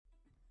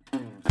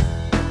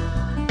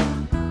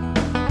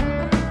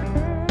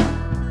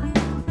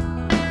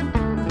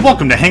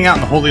Welcome to Hang Out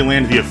in the Holy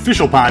Land, the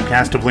official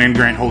podcast of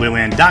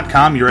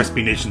LandGrantHolyLand.com, your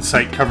SB Nation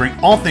site covering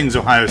all things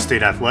Ohio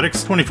State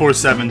athletics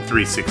 24/7,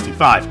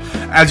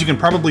 365. As you can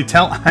probably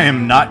tell, I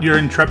am not your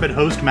intrepid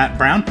host, Matt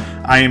Brown.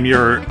 I am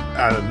your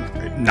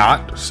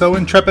not so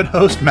intrepid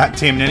host, Matt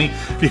Tamnini,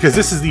 because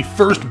this is the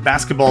first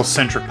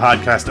basketball-centric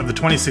podcast of the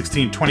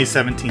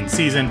 2016-2017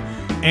 season,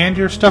 and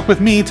you're stuck with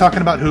me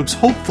talking about hoops,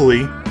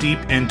 hopefully deep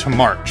into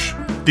March.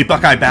 The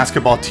Buckeye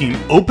basketball team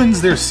opens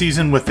their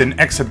season with an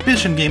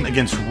exhibition game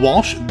against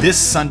Walsh this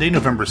Sunday,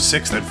 November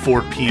 6th at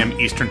 4 p.m.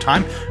 Eastern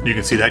Time. You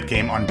can see that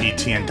game on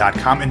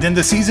BTN.com. And then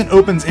the season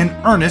opens in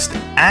earnest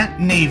at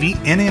Navy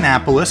in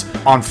Annapolis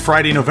on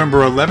Friday,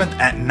 November 11th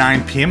at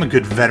 9 p.m., a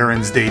good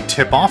Veterans Day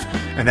tip-off,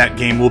 and that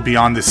game will be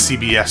on the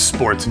CBS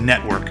Sports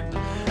Network.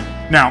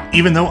 Now,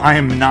 even though I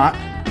am not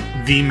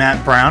the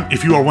Matt Brown,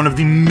 if you are one of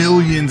the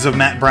millions of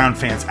Matt Brown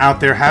fans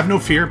out there, have no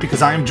fear,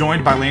 because I am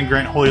joined by Land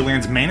Grant Holy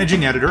Land's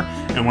managing editor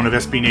and one of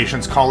SB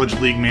Nation's college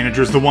league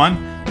managers, the one,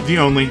 the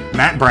only,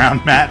 Matt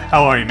Brown. Matt,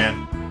 how are you,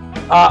 man?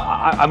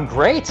 I'm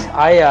great.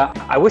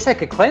 I wish I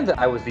could claim that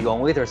I was the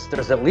only.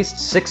 There's at least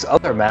 6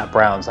 other Matt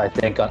Browns, I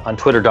think, on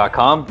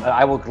Twitter.com.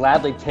 I will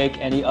gladly take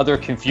any other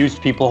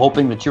confused people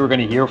hoping that you were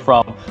going to hear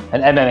from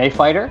an MMA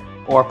fighter,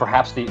 or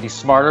perhaps the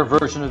smarter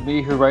version of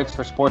me who writes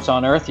for Sports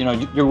on Earth. You know,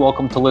 you're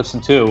welcome to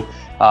listen too,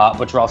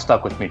 but you're all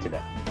stuck with me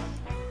today.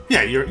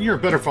 Yeah, you're a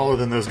better follower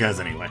than those guys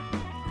anyway.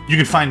 You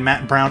can find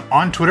Matt Brown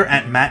on Twitter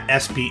at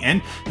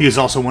MattSBN. He is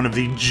also one of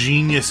the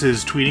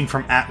geniuses tweeting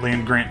from at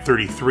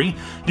LandGrant33.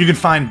 You can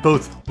find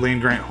both Land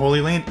Grant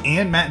Holy Land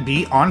and Matt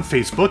B on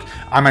Facebook.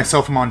 I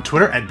myself am on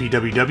Twitter at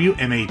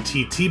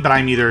BWWMATT, but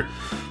I'm either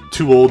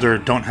too old or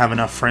don't have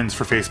enough friends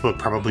for Facebook,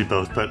 probably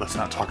both, but let's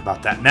not talk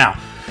about that now.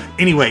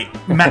 Anyway,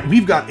 Matt,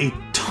 we've got a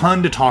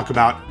ton to talk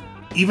about.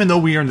 Even though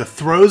we are in the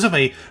throes of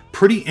a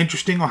pretty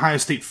interesting Ohio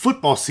State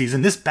football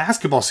season, this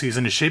basketball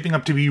season is shaping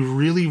up to be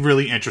really,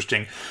 really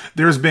interesting.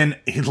 There's been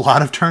a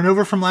lot of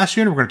turnover from last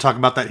year, and we're going to talk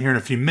about that here in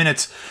a few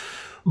minutes.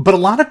 But a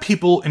lot of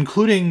people,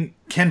 including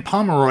Ken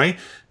Pomeroy,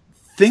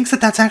 thinks that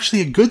that's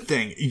actually a good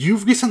thing.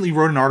 You've recently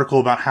wrote an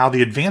article about how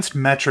the advanced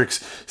metrics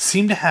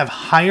seem to have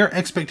higher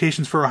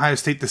expectations for Ohio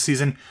State this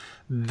season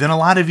than a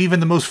lot of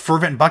even the most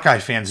fervent Buckeye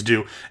fans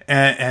do.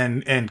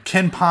 And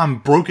Ken Pom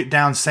broke it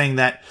down, saying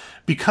that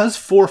because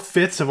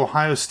 4/5 of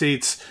Ohio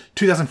State's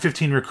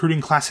 2015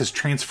 recruiting class has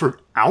transferred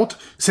out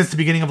since the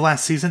beginning of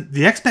last season,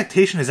 the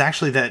expectation is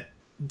actually that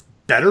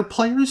better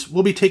players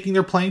will be taking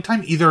their playing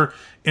time, either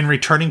in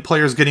returning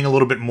players getting a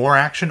little bit more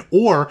action,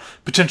 or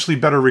potentially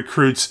better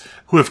recruits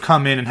who have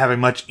come in and have a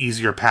much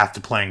easier path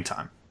to playing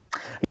time.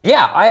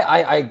 Yeah,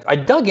 I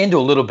dug into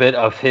a little bit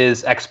of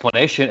his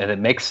explanation, and it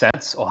makes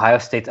sense. Ohio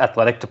State's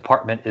athletic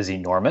department is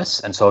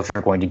enormous, and so if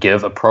you're going to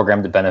give a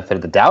program the benefit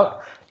of the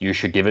doubt, you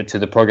should give it to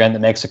the program that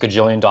makes $1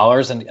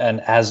 gajillion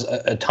and has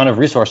a ton of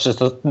resources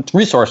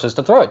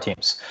to throw at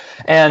teams.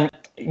 And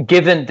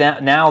given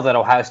that now that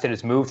Ohio State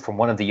has moved from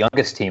one of the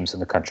youngest teams in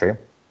the country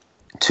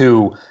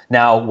to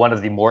now one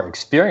of the more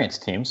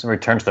experienced teams, and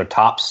returns their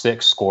top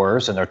 6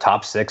 scorers and their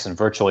top 6 in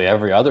virtually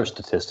every other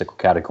statistical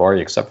category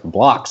except for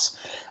blocks,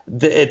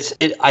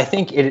 I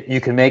think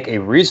you can make a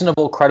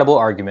reasonable, credible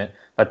argument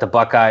that the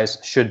Buckeyes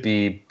should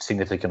be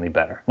significantly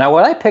better. Now,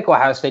 would I pick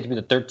Ohio State to be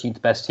the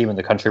 13th best team in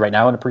the country right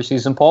now in a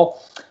preseason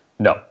poll?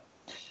 No.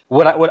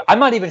 I'm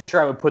not even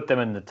sure I would put them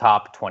in the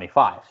top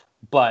 25.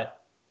 But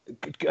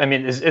I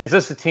mean, is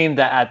this a team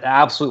that at the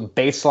absolute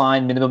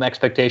baseline minimum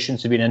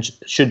expectations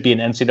should be an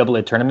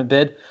NCAA tournament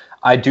bid?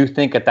 I do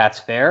think that that's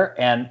fair.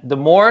 And the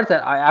more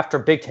that after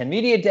Big Ten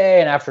Media Day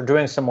and after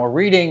doing some more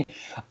reading,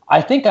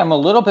 I think I'm a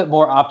little bit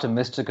more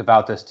optimistic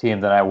about this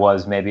team than I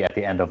was maybe at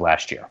the end of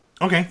last year.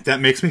 Okay, that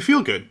makes me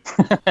feel good.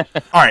 All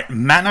right,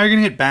 Matt and I are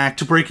going to get back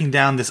to breaking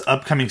down this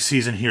upcoming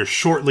season here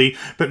shortly.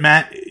 But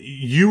Matt,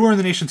 you are in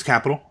the nation's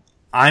capital.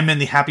 I'm in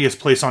the happiest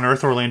place on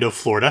earth, Orlando,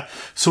 Florida.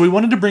 So we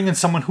wanted to bring in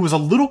someone who was a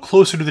little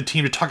closer to the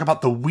team to talk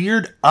about the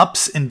weird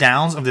ups and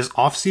downs of this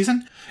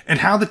offseason and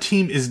how the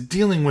team is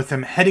dealing with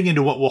them heading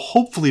into what will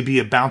hopefully be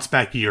a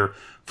bounce-back year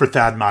for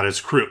Thad Matta's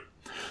crew.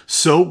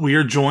 So we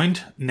are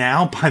joined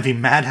now by the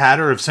Mad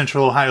Hatter of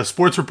Central Ohio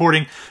sports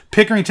reporting,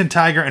 Pickerington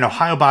Tiger and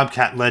Ohio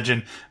Bobcat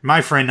legend,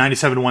 my friend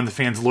 97.1 The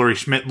Fan's Lori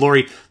Schmidt.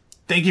 Lori,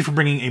 thank you for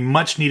bringing a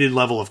much-needed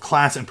level of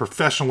class and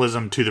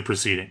professionalism to the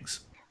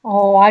proceedings.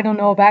 Oh, I don't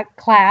know about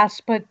class,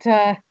 but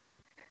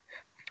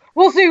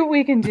we'll see what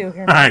we can do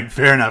here. All right,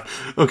 fair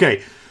enough.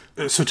 Okay,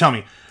 so tell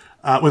me,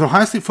 with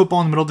Ohio State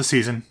football in the middle of the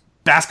season,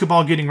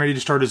 basketball getting ready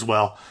to start as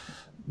well,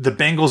 the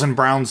Bengals and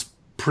Browns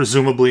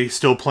presumably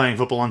still playing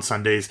football on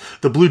Sundays,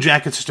 the Blue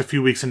Jackets just a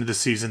few weeks into the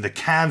season, the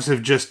Cavs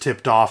have just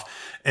tipped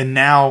off, and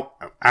now,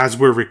 as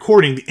we're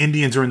recording, the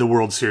Indians are in the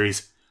World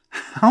Series.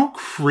 How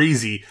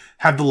crazy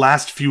have the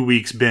last few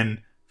weeks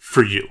been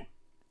for you?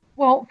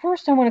 Well,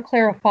 first I want to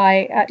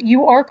clarify,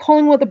 you are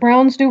calling what the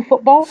Browns do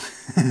football?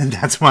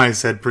 That's why I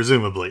said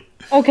presumably.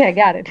 Okay,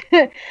 got it.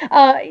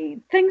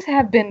 Things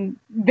have been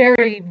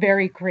very,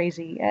 very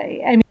crazy.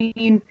 I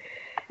mean,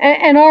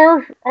 and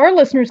our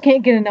listeners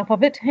can't get enough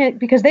of it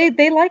because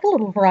they like a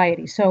little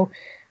variety. So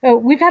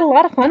we've had a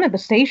lot of fun at the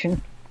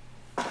station.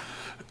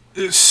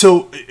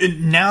 So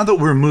now that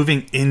we're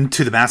moving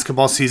into the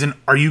basketball season,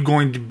 are you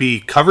going to be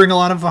covering a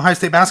lot of Ohio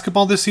State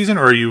basketball this season,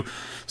 or are you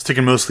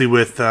sticking mostly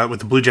with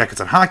the Blue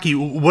Jackets and hockey?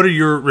 What are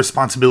your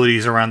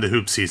responsibilities around the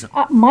hoop season?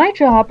 My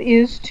job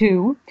is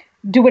to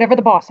do whatever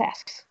the boss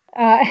asks.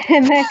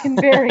 And that can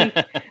vary.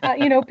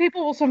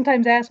 People will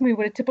sometimes ask me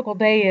what a typical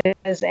day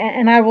is,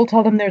 and I will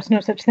tell them there's no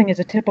such thing as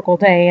a typical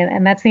day.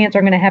 And that's the answer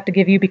I'm going to have to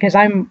give you, because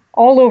I'm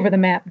all over the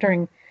map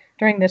during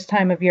this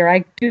time of year.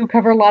 I do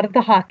cover a lot of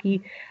the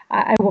hockey.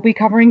 I will be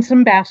covering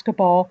some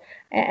basketball.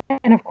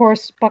 And of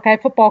course, Buckeye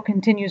football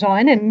continues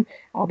on, and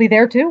I'll be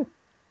there too.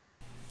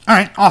 All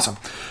right, awesome.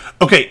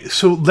 Okay,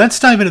 so let's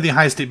dive into the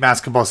Ohio State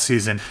basketball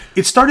season.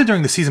 It started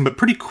during the season, but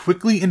pretty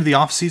quickly into the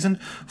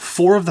offseason,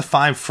 4 of the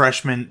 5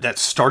 freshmen that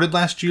started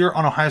last year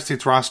on Ohio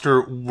State's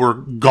roster were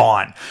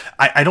gone.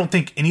 I don't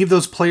think any of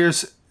those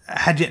players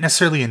had yet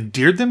necessarily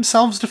endeared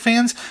themselves to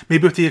fans,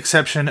 maybe with the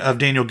exception of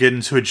Daniel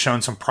Giddens, who had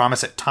shown some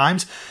promise at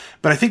times.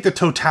 But I think the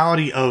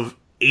totality of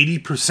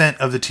 80%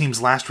 of the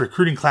team's last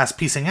recruiting class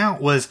piecing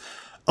out was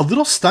a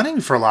little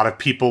stunning for a lot of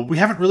people. We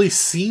haven't really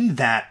seen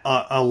that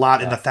a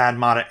lot in the Thad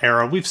Matta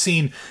era. We've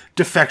seen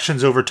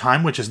defections over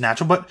time, which is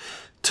natural, but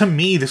to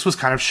me, this was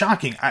kind of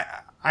shocking.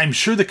 I'm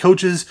sure the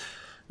coaches,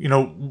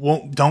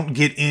 don't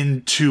get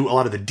into a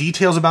lot of the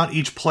details about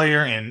each player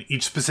and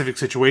each specific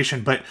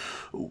situation, but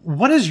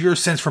what is your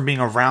sense from being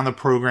around the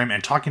program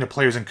and talking to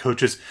players and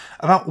coaches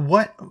about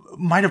what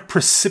might have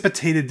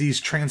precipitated these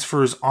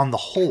transfers on the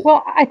whole?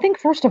 Well, I think,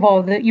 first of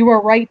all, that you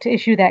are right to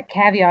issue that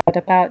caveat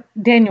about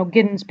Daniel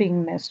Giddens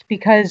being missed,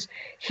 because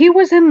he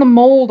was in the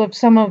mold of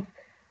some of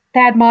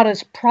Thad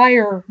Matta's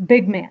prior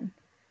big men.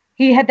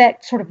 He had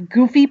that sort of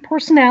goofy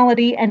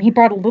personality, and he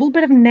brought a little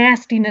bit of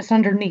nastiness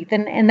underneath,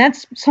 and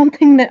that's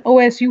something that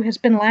OSU has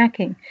been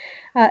lacking.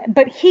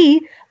 But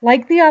he,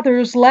 like the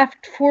others,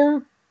 left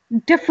for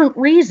different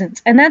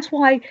reasons, and that's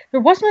why there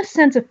wasn't a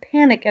sense of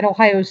panic at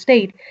Ohio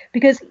State,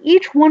 because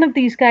each one of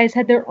these guys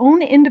had their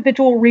own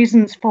individual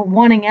reasons for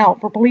wanting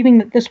out, for believing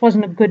that this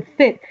wasn't a good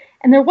fit,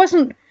 and there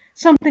wasn't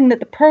something that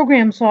the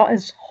program saw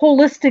as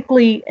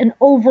holistically an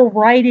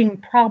overriding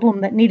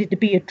problem that needed to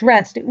be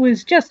addressed. It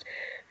was just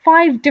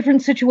 5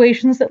 different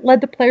situations that led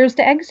the players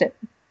to exit.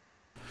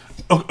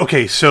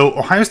 Okay, so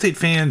Ohio State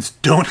fans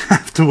don't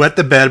have to wet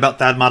the bed about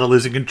Thad Matta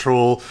losing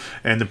control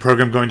and the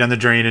program going down the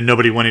drain and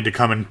nobody wanting to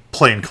come and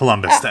play in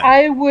Columbus then.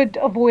 I would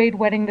avoid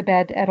wetting the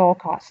bed at all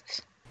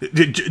costs.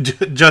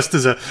 Just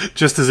as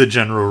a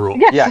general rule.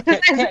 Yeah,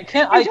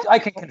 I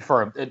can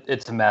confirm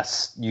it's a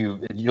mess. You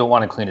don't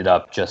want to clean it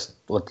up. Just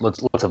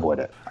let's avoid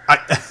it.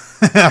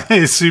 I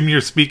assume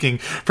you're speaking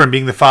from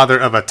being the father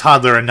of a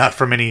toddler and not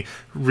from any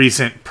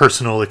recent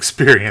personal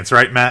experience,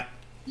 right, Matt?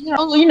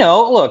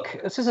 Look,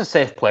 this is a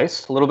safe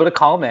place. A little bit of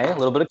column A, a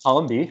little bit of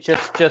column B.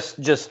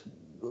 Just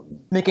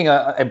making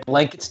a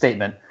blanket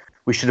statement.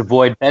 We should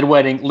avoid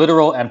bedwetting,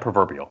 literal and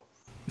proverbial.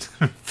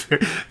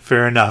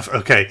 Fair enough.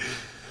 Okay.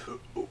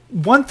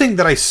 One thing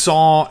that I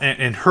saw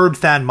and heard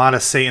Thad Matta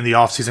say in the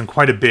offseason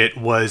quite a bit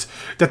was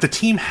that the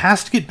team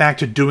has to get back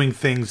to doing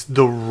things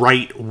the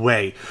right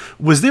way.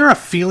 Was there a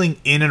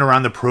feeling in and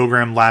around the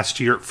program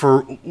last year,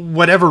 for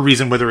whatever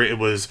reason, whether it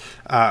was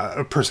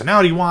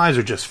personality-wise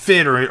or just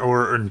fit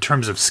or in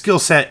terms of skill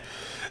set,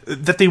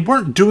 that they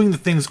weren't doing the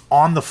things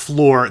on the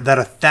floor that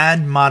a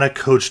Thad Matta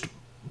coached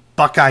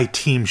Buckeye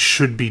team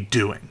should be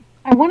doing?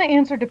 I want to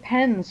answer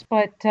depends,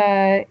 but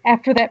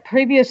after that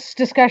previous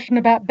discussion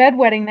about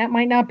bedwetting, that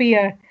might not be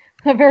a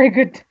very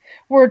good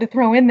word to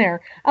throw in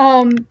there.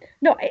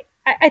 No,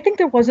 I think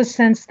there was a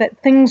sense that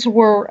things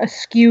were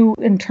askew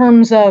in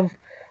terms of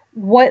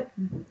what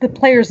the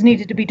players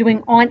needed to be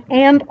doing on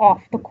and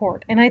off the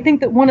court. And I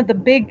think that one of the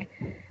big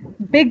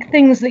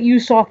things that you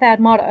saw Thad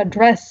Matta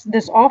address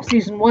this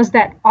offseason was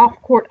that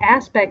off-court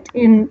aspect.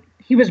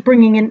 He was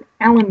bringing in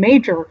Alan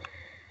Major,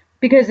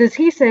 because as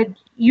he said,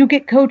 you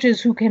get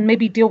coaches who can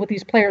maybe deal with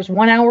these players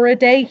 1 hour a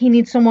day. He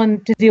needs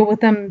someone to deal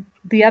with them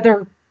the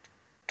other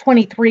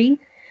 23.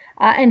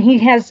 And he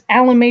has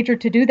Alan Major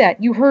to do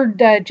that. You heard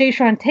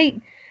Jayshawn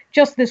Tate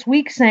just this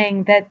week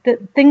saying that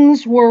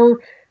things were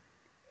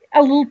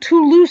a little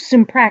too loose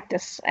in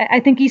practice. I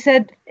think he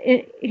said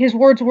his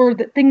words were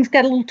that things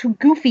got a little too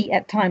goofy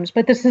at times,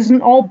 but this is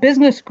an all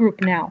business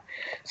group now.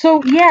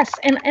 So yes,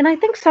 and I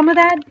think some of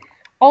that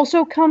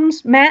also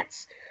comes,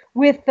 Matt's,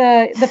 with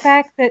the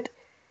fact that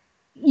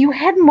you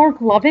had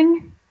Mark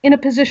Loving in a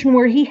position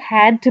where he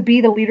had to be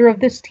the leader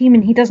of this team,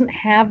 and he doesn't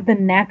have the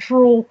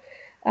natural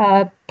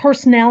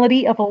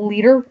personality of a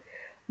leader.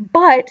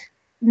 But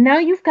now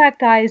you've got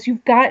guys,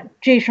 you've got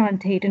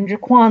Jayshawn Tate and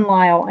Jaquan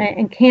Lyle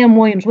and Cam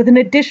Williams with an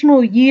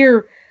additional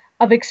year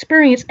of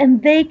experience,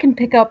 and they can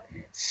pick up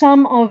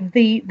some of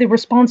the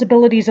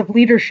responsibilities of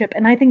leadership,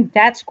 and I think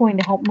that's going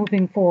to help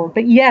moving forward.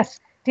 But yes,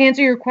 to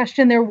answer your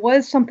question, there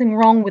was something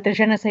wrong with the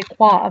je ne sais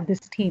quoi of this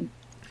team.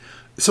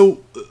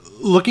 So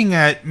looking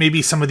at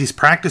maybe some of these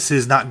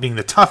practices not being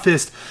the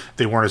toughest,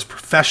 they weren't as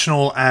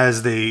professional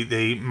as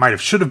they might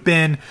have should have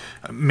been,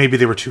 maybe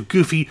they were too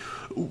goofy.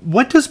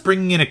 What does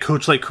bringing in a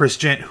coach like Chris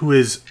Gent, who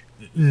is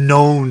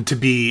known to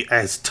be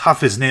as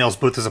tough as nails,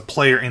 both as a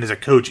player and as a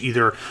coach,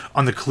 either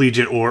on the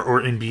collegiate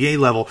or NBA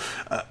level.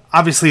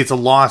 Obviously, it's a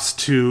loss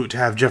to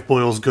have Jeff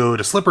Boyles go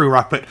to Slippery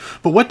Rock, but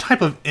what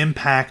type of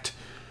impact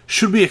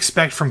should we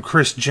expect from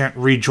Chris Jent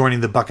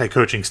rejoining the Buckeye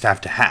coaching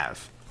staff to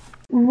have?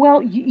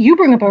 Well, you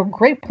bring up a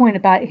great point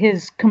about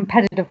his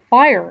competitive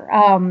fire.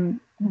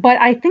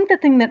 But I think the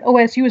thing that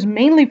OSU is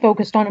mainly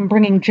focused on in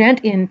bringing Jent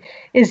in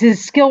is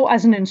his skill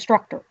as an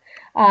instructor.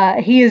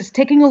 He is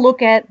taking a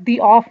look at the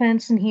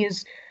offense, and he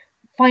is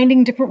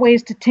finding different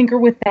ways to tinker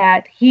with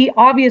that. He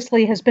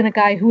obviously has been a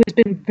guy who has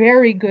been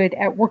very good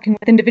at working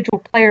with individual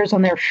players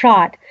on their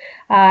shot.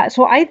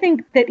 So I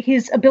think that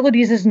his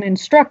abilities as an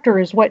instructor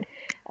is what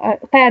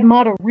Thad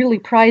Matta really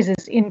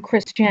prizes in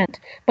Chris Jent.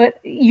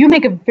 But you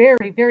make a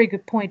very, very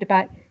good point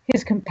about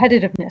his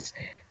competitiveness,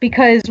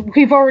 because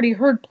we've already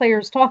heard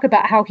players talk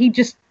about how he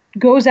just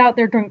goes out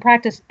there during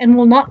practice and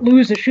will not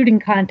lose a shooting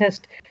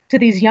contest to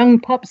these young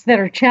pups that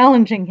are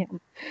challenging him.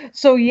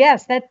 So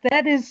yes,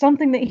 that is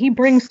something that he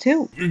brings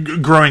too.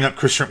 Growing up,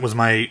 Chris Jent was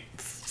my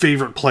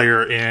favorite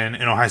player in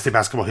Ohio State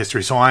basketball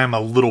history, so I am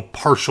a little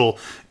partial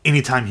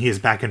anytime he is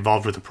back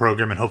involved with the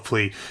program, and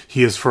hopefully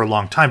he is for a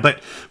long time.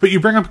 But you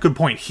bring up a good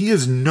point. He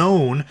is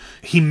known,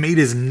 he made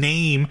his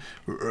name,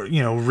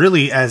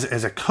 really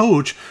as a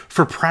coach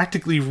for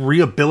practically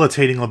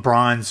rehabilitating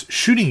LeBron's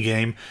shooting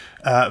game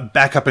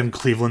back up in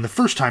Cleveland the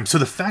first time. So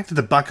the fact that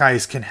the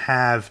Buckeyes can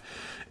have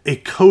a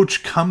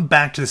coach come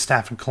back to the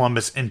staff in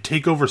Columbus and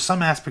take over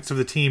some aspects of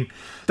the team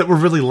that were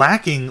really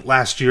lacking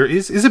last year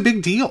is a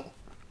big deal.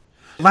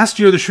 Last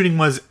year, the shooting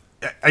was,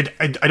 I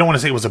don't want to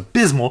say it was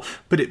abysmal,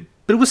 but it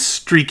was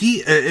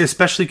streaky,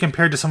 especially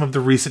compared to some of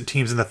the recent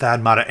teams in the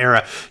Thad Matta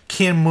era.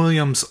 Cam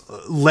Williams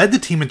led the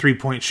team in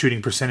three-point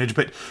shooting percentage,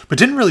 but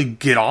didn't really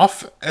get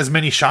off as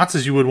many shots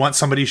as you would want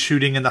somebody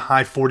shooting in the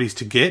high 40s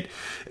to get.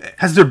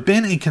 Has there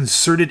been a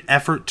concerted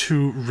effort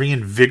to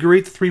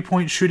reinvigorate the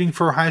three-point shooting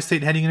for Ohio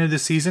State heading into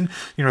this season,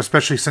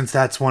 especially since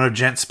that's one of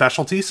Jent's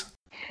specialties?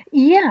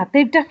 Yeah,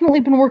 they've definitely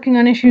been working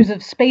on issues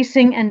of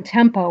spacing and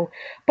tempo.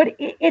 But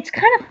it's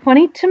kind of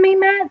funny to me,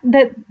 Matt,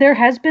 that there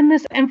has been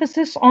this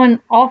emphasis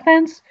on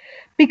offense,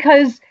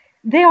 because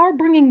they are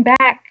bringing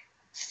back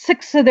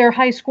 6 of their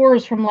high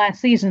scorers from last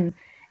season.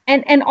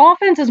 And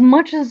offense, as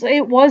much as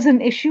it was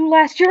an issue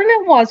last year, and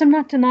it was, I'm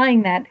not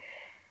denying that,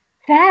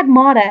 Thad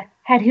Matta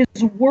had his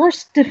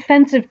worst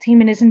defensive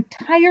team in his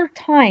entire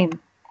time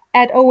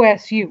at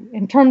OSU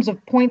in terms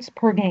of points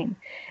per game.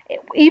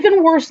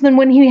 Even worse than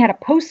when he had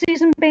a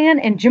postseason ban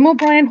and Jim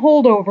O'Brien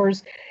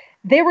holdovers.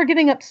 They were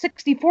giving up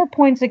 64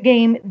 points a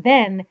game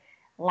then.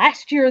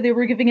 Last year, they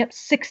were giving up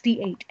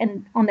 68.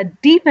 And on the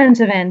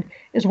defensive end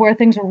is where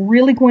things are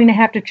really going to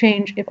have to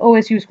change if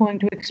OSU is going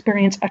to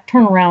experience a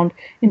turnaround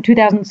in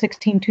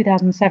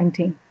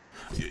 2016-2017.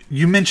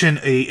 You mentioned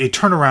a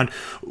turnaround.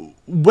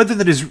 Whether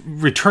that is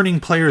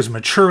returning players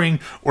maturing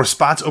or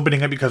spots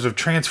opening up because of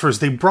transfers,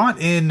 they brought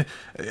in,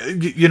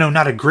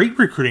 not a great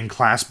recruiting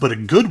class, but a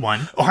good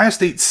one. Ohio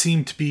State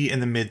seemed to be in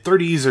the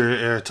mid-30s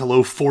or to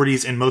low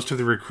 40s in most of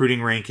the recruiting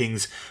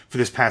rankings for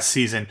this past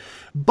season.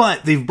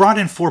 But they've brought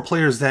in 4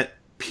 players that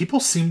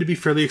people seem to be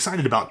fairly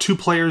excited about. 2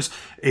 players,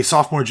 a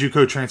sophomore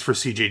JUCO transfer,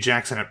 CJ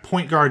Jackson at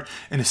point guard,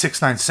 and a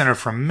 6'9" center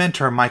from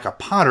Mentor, Micah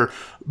Potter.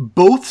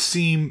 Both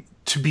seem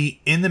to be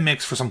in the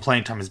mix for some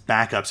playing time as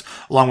backups,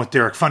 along with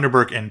Derek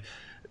Funderburk, and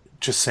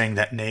just saying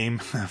that name,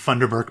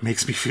 Funderburk,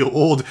 makes me feel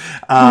old,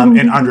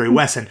 and Andre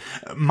Wesson.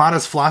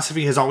 Matta's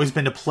philosophy has always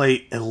been to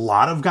play a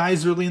lot of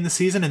guys early in the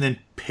season and then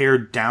pare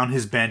down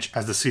his bench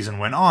as the season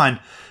went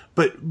on.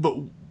 But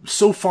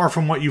so far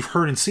from what you've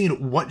heard and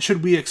seen, what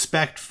should we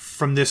expect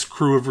from this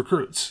crew of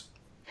recruits?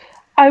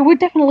 I would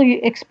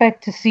definitely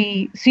expect to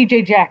see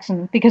CJ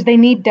Jackson, because they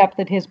need depth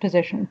at his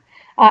position.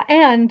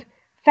 And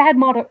Thad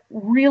Matta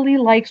really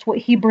likes what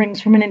he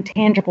brings from an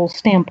intangible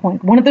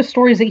standpoint. One of the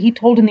stories that he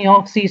told in the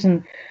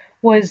offseason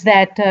was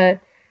that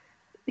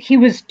he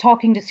was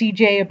talking to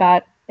CJ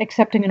about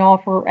accepting an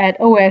offer at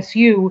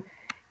OSU,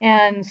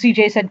 and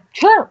CJ said,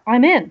 "Sure,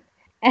 I'm in."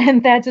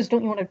 And Thad says,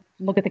 "Don't you want to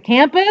look at the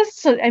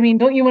campus? I mean,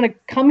 don't you want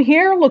to come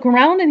here, look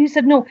around?" And he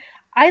said, "No,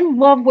 I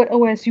love what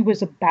OSU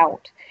was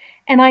about."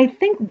 And I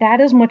think that,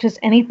 as much as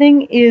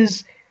anything,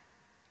 is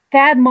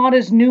Thad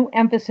Matta's new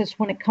emphasis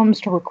when it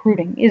comes to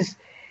recruiting. Is,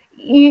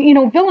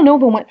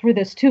 Villanova went through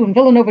this too, and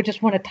Villanova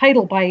just won a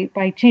title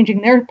by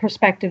changing their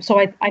perspective. So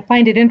I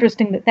find it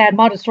interesting that Thad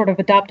Matta is sort of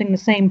adopting the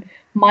same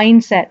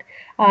mindset.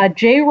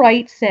 Jay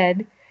Wright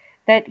said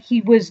that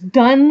he was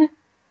done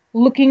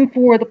looking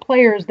for the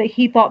players that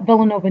he thought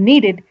Villanova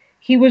needed.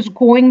 He was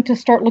going to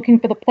start looking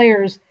for the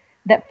players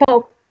that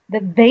felt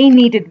that they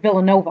needed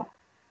Villanova.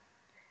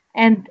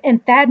 And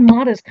Thad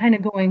Matta is kind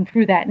of going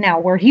through that now,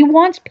 where he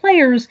wants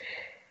players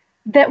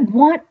that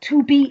want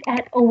to be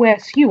at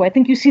OSU. I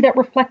think you see that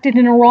reflected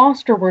in a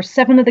roster where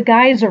 7 of the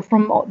guys are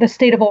from the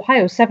state of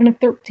Ohio, 7 of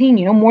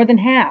 13, more than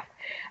half.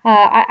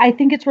 I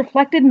think it's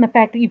reflected in the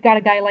fact that you've got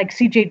a guy like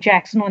CJ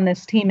Jackson on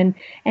this team,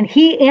 and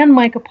he and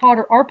Micah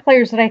Potter are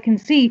players that I can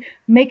see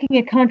making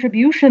a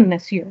contribution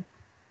this year.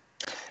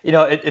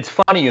 It's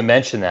funny you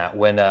mentioned that.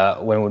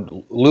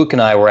 When Luke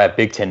and I were at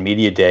Big Ten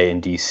Media Day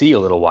in D.C. a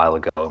little while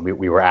ago, and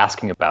we were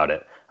asking about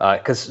it.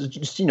 Because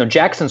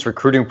Jackson's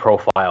recruiting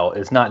profile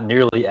is not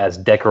nearly as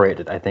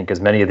decorated, I think,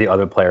 as many of the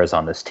other players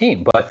on this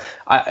team. But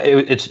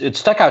it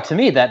stuck out to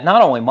me that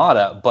not only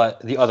Mata, but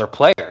the other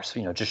players,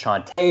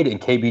 Jashawn Tate and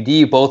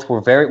KBD, both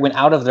went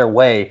out of their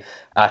way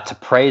to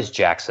praise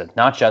Jackson,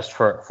 not just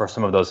for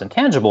some of those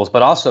intangibles,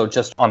 but also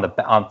just from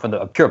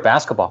the pure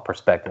basketball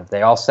perspective.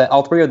 They all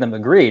three of them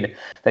agreed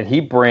that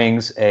he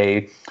brings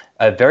a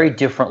very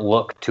different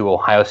look to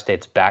Ohio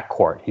State's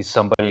backcourt. He's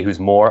somebody who's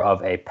more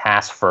of a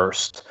pass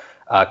first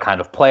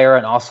kind of player,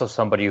 and also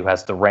somebody who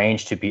has the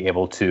range to be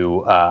able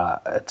to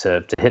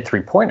hit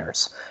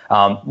 3-pointers.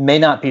 May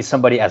not be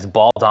somebody as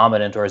ball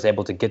dominant or is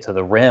able to get to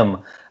the rim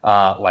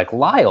like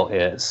Lyle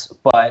is,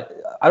 but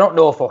I don't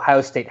know if Ohio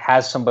State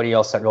has somebody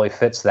else that really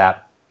fits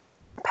that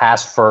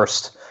pass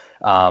first,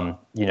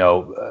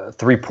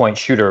 3-point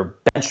shooter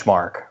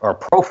benchmark or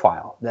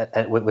profile.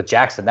 That with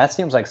Jackson, that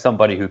seems like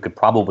somebody who could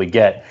probably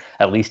get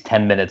at least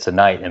 10 minutes a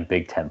night in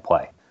Big Ten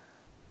play.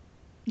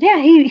 Yeah,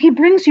 he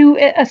brings you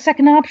a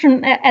second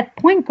option at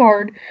point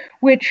guard,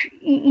 which,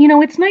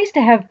 it's nice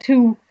to have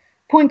 2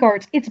 point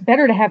guards. It's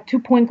better to have 2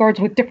 point guards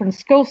with different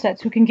skill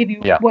sets who can give you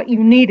what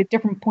you need at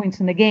different points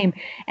in the game.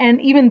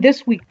 And even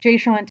this week,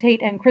 Jashawn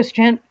Tate and Chris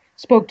Gent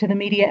spoke to the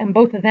media, and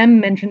both of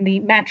them mentioned the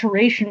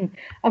maturation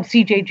of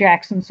C.J.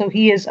 Jackson. So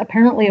he is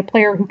apparently a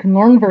player who can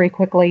learn very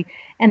quickly,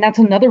 and that's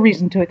another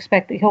reason to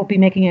expect that he'll be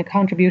making a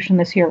contribution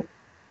this year.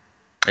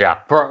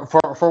 Yeah, for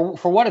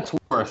what it's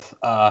worth,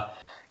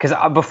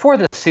 because before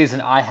this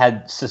season, I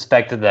had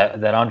suspected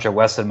that Andre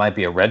Wesson might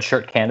be a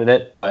redshirt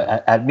candidate.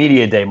 At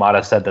Media Day,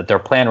 Mata said that their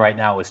plan right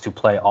now is to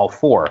play all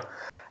 4,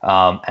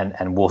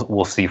 and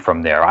we'll see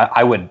from there.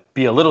 I would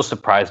be a little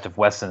surprised if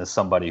Wesson is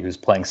somebody who's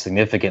playing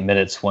significant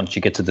minutes once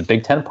you get to the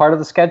Big Ten part of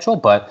the schedule,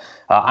 but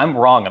I'm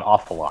wrong an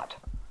awful lot.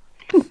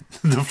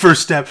 The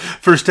first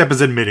step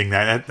is admitting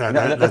that.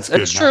 That's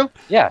good. That's true.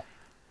 Yeah.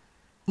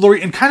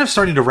 Lori, and kind of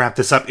starting to wrap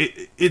this up,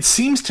 it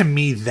seems to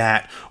me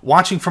that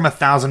watching from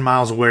 1,000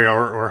 miles away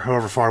or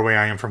however far away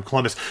I am from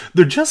Columbus,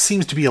 there just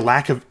seems to be a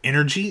lack of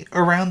energy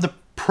around the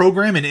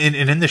program and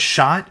in the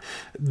shot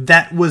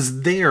that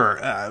was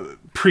there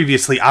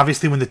previously.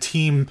 Obviously, when the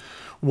team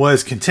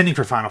was contending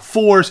for Final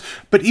Fours,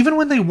 but even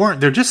when they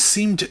weren't, there just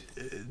seemed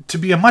to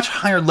be a much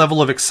higher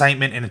level of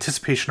excitement and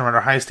anticipation around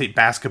Ohio State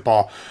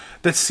basketball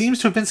that seems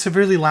to have been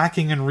severely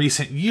lacking in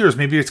recent years.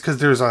 Maybe it's because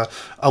there's a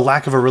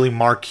lack of a really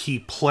marquee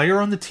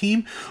player on the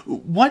team.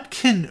 What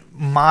can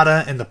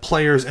Mata and the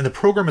players and the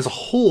program as a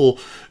whole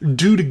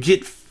do to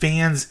get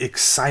fans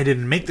excited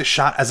and make the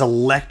shot as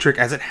electric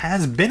as it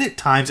has been at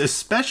times,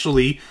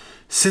 especially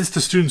since the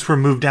students were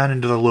moved down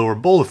into the lower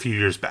bowl a few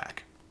years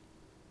back?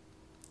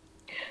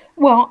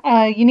 Well,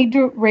 you need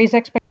to raise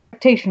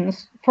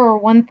expectations, for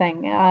one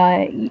thing,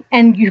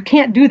 and you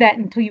can't do that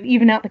until you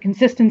even out the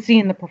consistency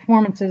in the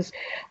performances.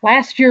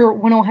 Last year,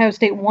 when Ohio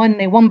State won,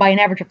 they won by an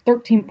average of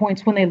 13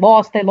 points. When they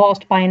lost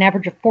by an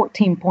average of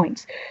 14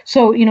 points.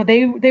 So,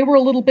 they were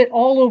a little bit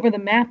all over the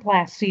map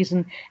last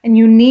season, and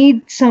you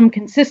need some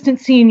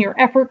consistency in your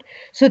effort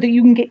so that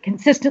you can get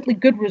consistently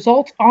good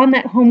results on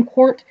that home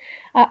court.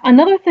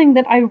 Another thing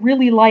that I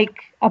really like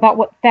about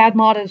what Thad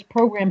Matta's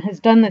program has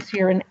done this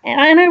year, and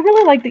I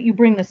really like that you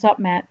bring this up,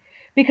 Matt,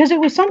 because it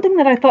was something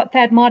that I thought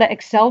Thad Matta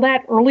excelled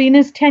at early in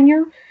his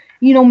tenure,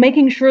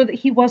 making sure that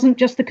he wasn't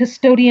just the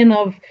custodian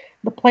of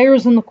the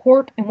players in the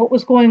court and what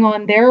was going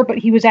on there, but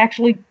he was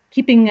actually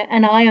keeping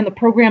an eye on the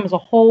program as a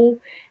whole,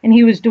 and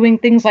he was doing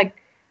things like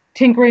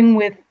tinkering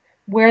with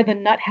where the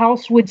nut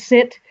house would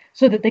sit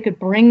so that they could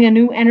bring a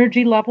new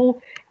energy level.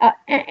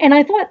 And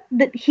I thought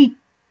that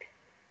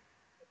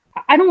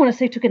I don't want to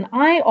say took an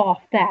eye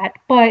off that,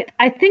 but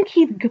I think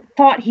he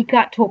thought he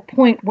got to a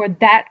point where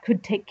that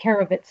could take care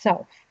of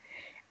itself.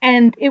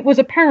 And it was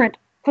apparent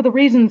for the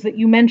reasons that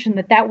you mentioned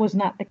that was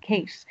not the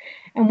case.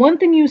 And one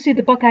thing you see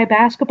the Buckeye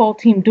basketball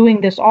team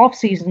doing this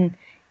offseason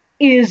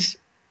is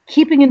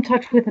keeping in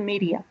touch with the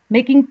media,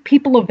 making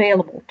people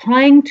available,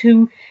 trying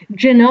to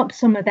gin up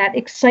some of that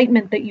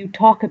excitement that you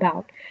talk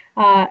about.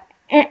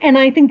 And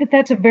I think that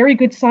that's a very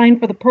good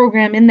sign for the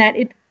program in that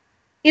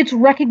it's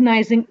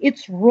recognizing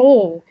its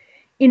role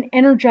in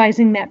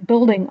energizing that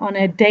building on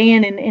a day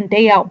in and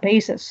day out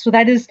basis. So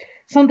that is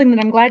something that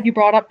I'm glad you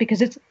brought up,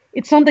 because it's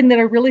something that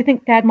I really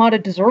think Thad Matta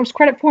deserves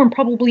credit for and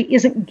probably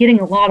isn't getting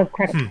a lot of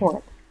credit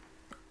for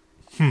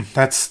it.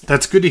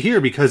 That's good to hear,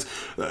 because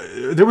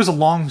there was a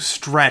long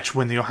stretch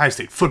when the Ohio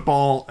State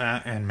football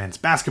and men's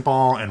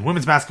basketball and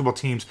women's basketball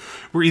teams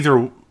were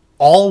either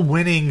all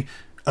winning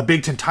a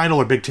Big Ten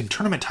title or Big Ten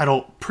tournament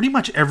title pretty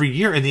much every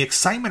year, and the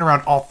excitement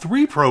around all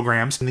 3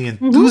 programs and the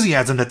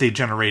enthusiasm that they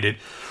generated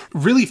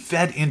really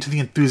fed into the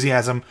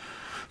enthusiasm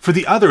for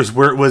the others,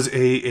 where it was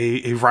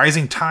a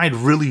rising tide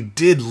really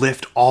did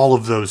lift all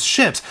of those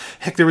ships.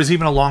 Heck, there was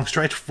even a long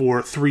stretch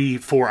for 3,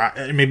 4,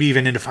 maybe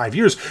even into 5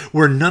 years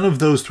where none of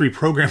those 3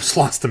 programs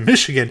lost to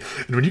Michigan.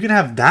 And when you can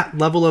have that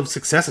level of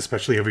success,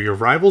 especially over your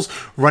rivals,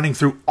 running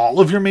through all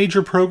of your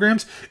major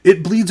programs,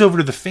 it bleeds over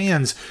to the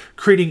fans,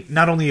 creating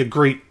not only a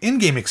great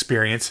in-game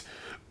experience,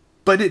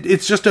 but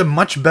it's just a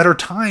much better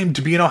time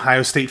to be an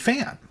Ohio State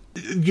fan.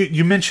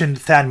 You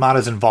mentioned Thad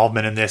Matta's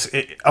involvement in this.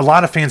 A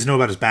lot of fans know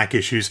about his back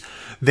issues.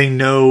 They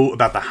know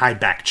about the high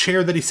back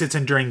chair that he sits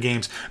in during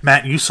games.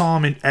 Matt, you saw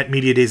him at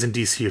Media Days in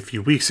D.C. a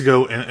few weeks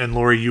ago, and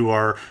Lori, you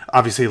are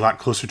obviously a lot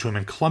closer to him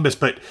in Columbus,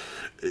 but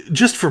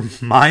just for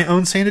my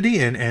own sanity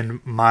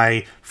and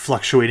my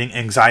fluctuating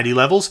anxiety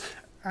levels,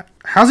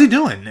 how's he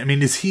doing? I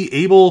mean, is he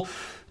able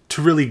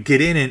to really get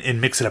in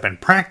and mix it up in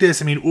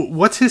practice? I mean,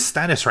 what's his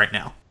status right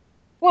now?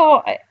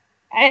 Well,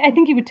 I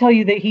think he would tell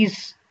you that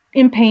he's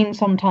in pain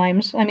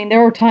sometimes. I mean,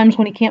 there are times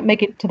when he can't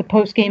make it to the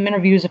post-game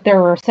interviews if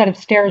there are a set of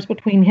stairs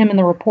between him and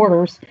the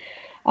reporters.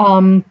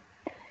 And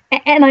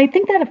I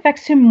think that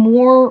affects him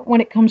more when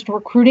it comes to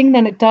recruiting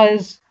than it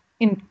does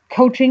in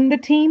coaching the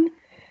team.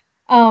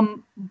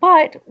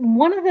 But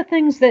one of the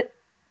things that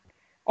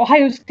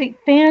Ohio State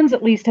fans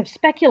at least have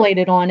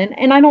speculated on,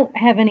 and I don't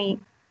have any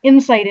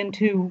insight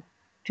into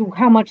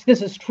how much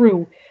this is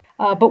true,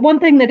 but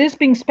one thing that is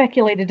being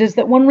speculated is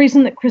that one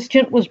reason that Chris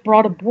Gent was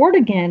brought aboard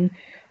again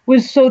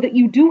was so that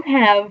you do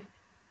have,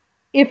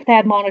 if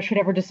Thad Matta should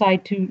ever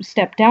decide to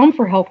step down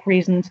for health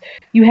reasons,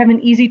 you have an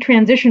easy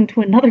transition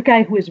to another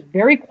guy who is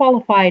very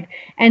qualified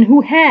and who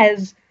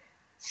has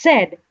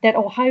said that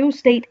Ohio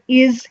State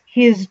is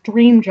his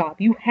dream job.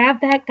 You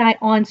have that guy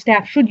on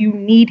staff should you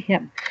need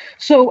him.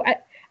 So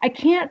I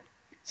can't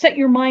set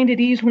your mind at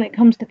ease when it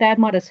comes to Thad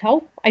Matta's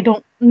health. I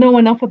don't know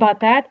enough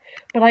about that,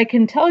 but I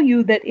can tell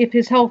you that if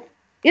his health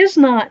is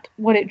not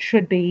what it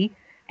should be,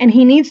 and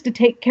he needs to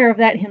take care of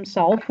that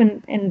himself.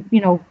 And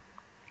you know,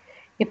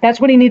 if that's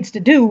what he needs to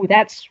do,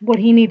 that's what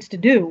he needs to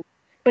do.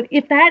 But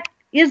if that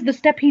is the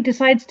step he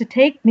decides to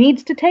take,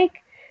 needs to take,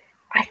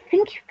 I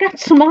think you've got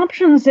some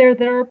options there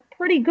that are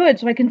pretty good.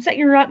 So I can set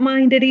your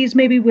mind at ease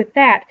maybe with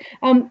that.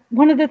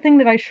 One other thing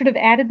that I should have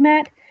added,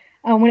 Matt,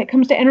 when it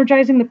comes to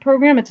energizing the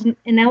program, it's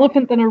an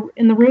elephant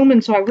in the room,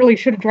 and so I really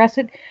should address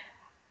it.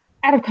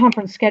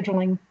 Out-of-conference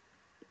scheduling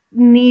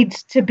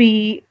needs to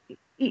be,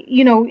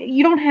 you know,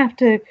 you don't have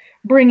to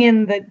bring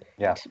in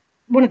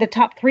one of the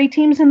top 3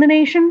 teams in the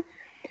nation,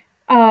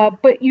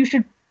 but you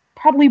should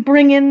probably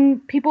bring in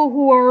people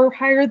who are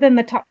higher than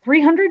the top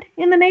 300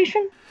 in the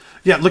nation.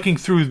 Yeah, looking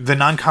through the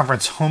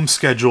non-conference home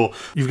schedule,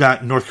 you've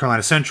got North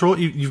Carolina Central,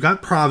 you've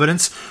got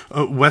Providence,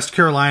 West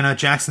Carolina,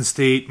 Jackson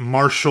State,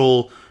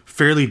 Marshall,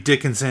 Fairleigh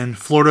Dickinson,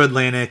 Florida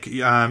Atlantic.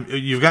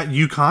 You've got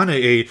UConn,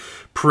 a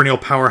perennial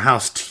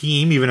powerhouse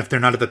team, even if they're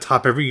not at the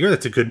top every year.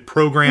 That's a good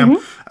program.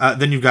 Mm-hmm.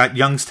 Then you've got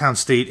Youngstown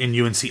State and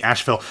UNC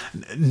Asheville.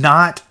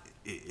 Not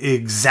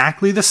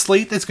exactly the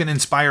slate that's going to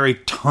inspire a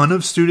ton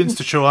of students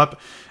to show up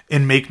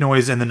and make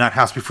noise in the Nut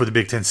House before the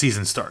Big Ten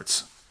season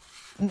starts.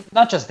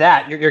 Not just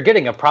that, you're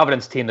getting a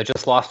Providence team that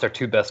just lost their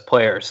 2 best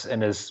players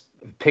and is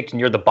picked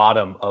near the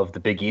bottom of the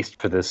Big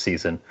East for this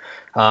season.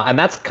 And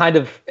that's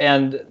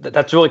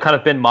really kind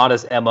of been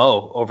Matta's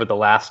MO over the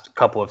last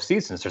couple of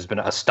seasons. There's been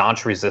a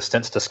staunch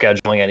resistance to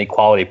scheduling any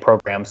quality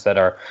programs that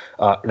are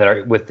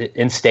with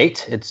in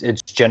state.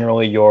 It's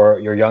generally your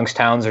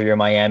Youngstowns or your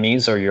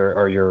Miamis or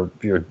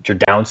your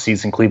down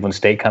season Cleveland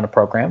State kind of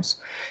programs.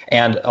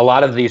 And a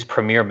lot of these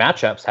premier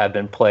matchups have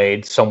been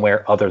played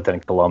somewhere other than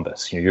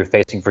Columbus. You're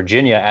facing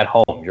Virginia at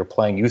home. You're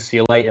playing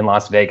UCLA in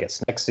Las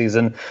Vegas. Next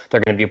season,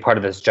 they're going to be a part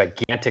of this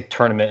gigantic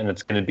tournament, and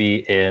it's going to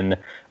be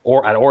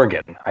at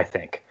Oregon, I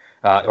think,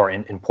 or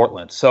in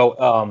Portland.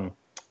 So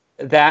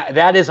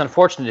that is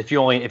unfortunate if you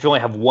only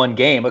have one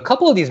game. A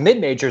couple of these mid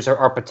majors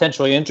are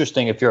potentially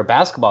interesting if you're a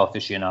basketball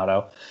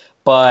aficionado,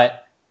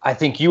 but I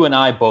think you and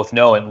I both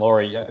know, and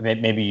Lori,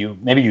 maybe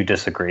you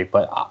disagree,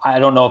 but I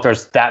don't know if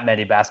there's that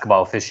many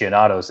basketball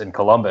aficionados in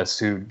Columbus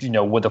who, you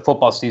know, with the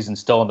football season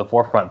still in the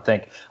forefront,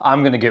 think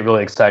I'm going to get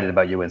really excited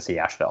about UNC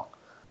Asheville.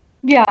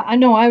 Yeah, I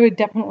know. I would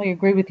definitely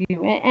agree with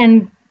you.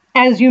 And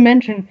as you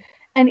mentioned,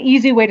 an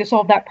easy way to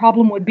solve that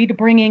problem would be to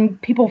bring in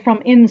people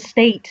from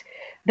in-state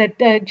that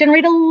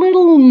generate a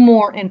little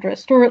more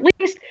interest, or at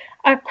least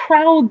a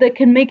crowd that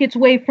can make its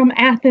way from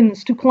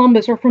Athens to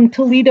Columbus or from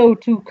Toledo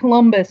to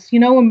Columbus, you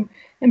know,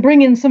 and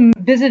bring in some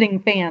visiting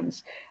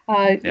fans.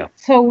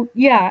 So,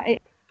 yeah,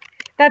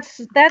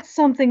 that's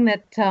something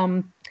that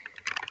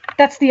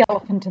that's the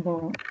elephant in the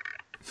room.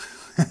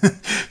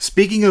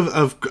 Speaking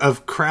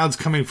of crowds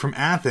coming from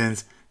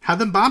Athens, how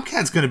the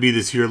Bobcats going to be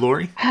this year,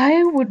 Lori?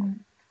 I would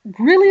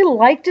really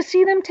like to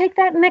see them take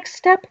that next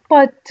step,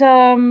 but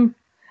I'm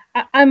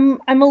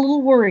a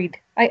little worried.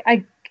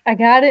 I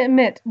gotta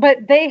admit,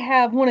 but they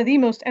have one of the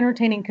most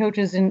entertaining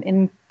coaches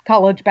in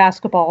college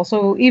basketball.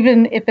 So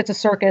even if it's a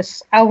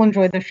circus, I'll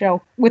enjoy the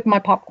show with my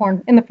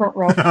popcorn in the front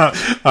row.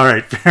 All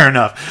right, fair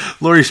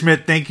enough. Lori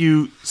Schmidt, thank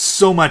you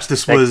so much.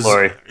 Thanks, was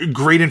Lori.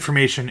 Great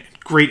information,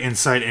 great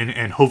insight,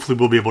 and hopefully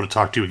we'll be able to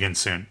talk to you again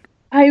soon.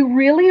 I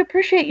really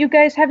appreciate you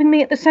guys having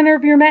me at the center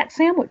of your Matt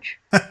sandwich.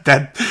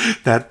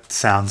 That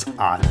sounds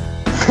odd.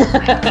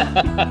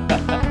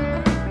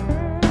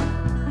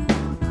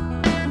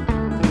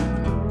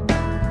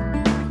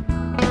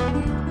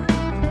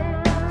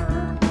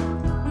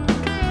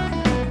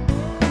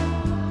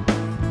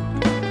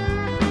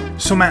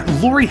 So Matt,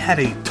 Lori had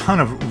a ton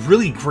of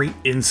really great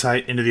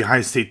insight into the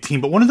Ohio State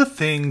team, but one of the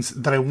things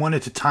that I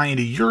wanted to tie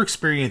into your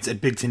experience at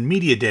Big Ten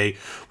Media Day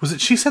was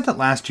that she said that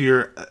last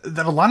year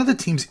that a lot of the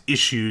team's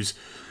issues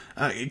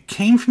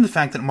came from the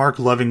fact that Mark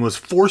Loving was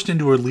forced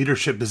into a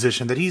leadership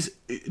position that he's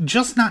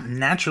just not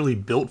naturally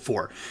built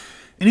for.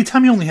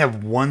 Anytime you only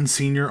have one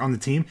senior on the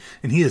team,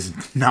 and he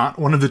is not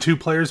one of the two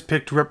players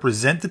picked to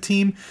represent the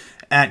team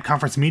at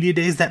Conference Media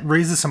Days, that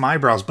raises some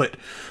eyebrows. But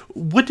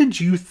what did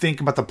you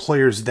think about the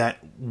players that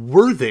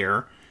were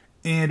there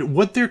and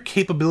what their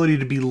capability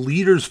to be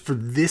leaders for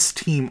this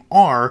team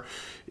are?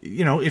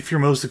 You know, if your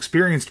most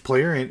experienced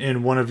player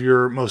and one of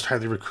your most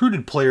highly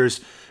recruited players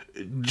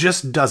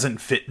just doesn't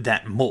fit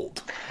that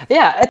mold.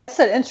 Yeah, it's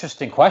an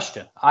interesting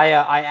question. I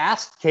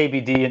asked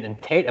KBD and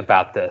Tate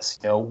about this.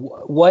 You know,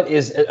 what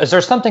is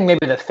there something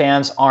maybe that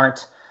fans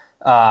aren't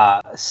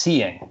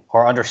seeing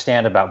or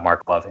understand about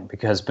Mark Loving?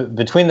 Because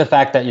between the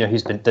fact that, you know,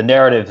 the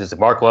narrative is that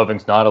Mark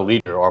Loving's not a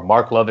leader, or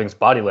Mark Loving's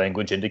body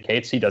language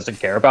indicates he doesn't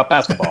care about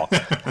basketball,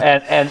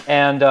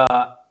 and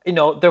you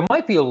know, there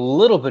might be a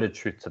little bit of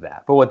truth to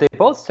that. But what they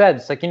both said,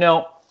 it's like, you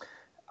know,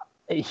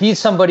 he's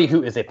somebody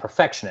who is a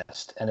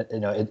perfectionist, and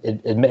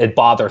it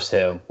bothers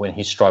him when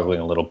he's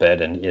struggling a little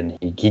bit, and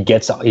he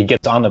gets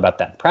on about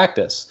that in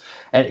practice.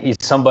 And he's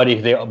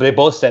somebody they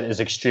both said is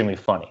extremely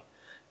funny.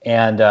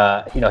 And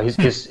you know,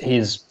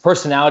 his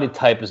personality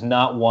type is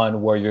not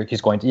one where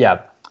he's going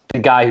to the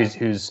guy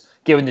who's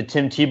giving the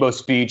Tim Tebow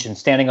speech and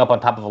standing up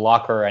on top of a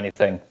locker or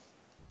anything.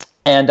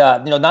 And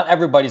you know, not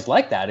everybody's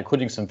like that,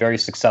 including some very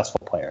successful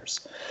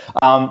players.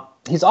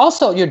 He's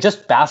also, you know,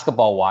 just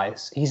basketball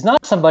wise, he's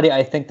not somebody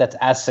I think that's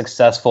as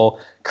successful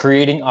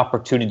creating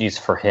opportunities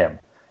for him.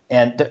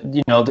 And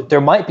you know,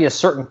 there might be a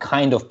certain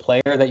kind of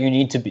player that you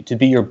need to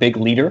be your big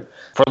leader.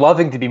 For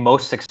Loving to be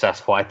most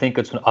successful, I think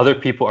it's when other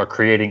people are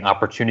creating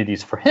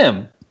opportunities for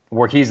him,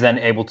 where he's then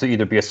able to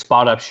either be a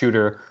spot-up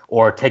shooter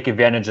or take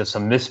advantage of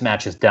some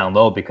mismatches down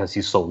low because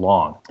he's so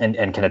long and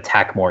can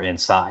attack more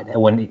inside.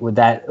 And when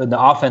the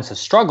offense is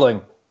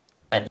struggling,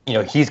 and you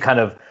know, he's kind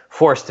of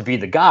forced to be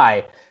the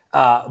guy,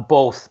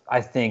 both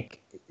I think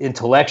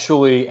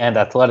intellectually and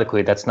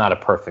athletically, that's not a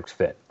perfect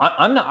fit.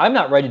 I'm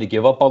not ready to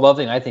give up on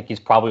Loving. I think he's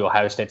probably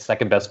Ohio State's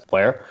second best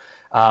player.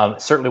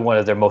 Certainly one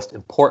of their most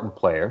important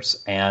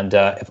players. And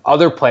if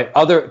other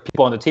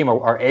people on the team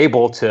are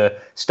able to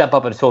step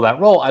up and fill that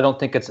role, I don't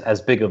think it's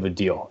as big of a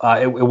deal.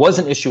 It was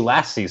an issue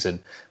last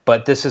season,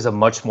 but this is a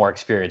much more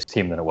experienced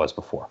team than it was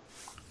before.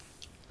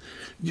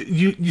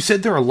 You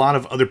said there are a lot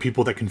of other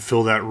people that can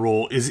fill that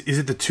role. Is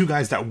it the two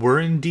guys that were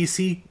in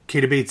DC,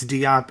 Keita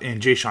Bates-Diop and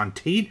Jae'Sean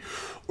Tate?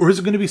 Or is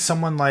it going to be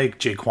someone like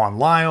Jaquan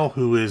Lyle,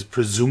 who is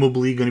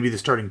presumably going to be the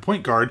starting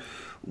point guard?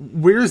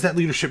 Where is that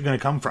leadership going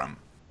to come from?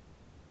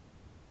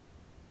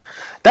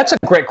 That's a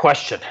great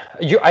question.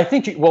 I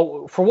think,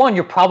 for one,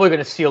 you're probably going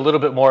to see a little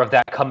bit more of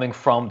that coming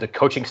from the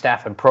coaching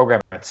staff and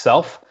program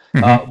itself,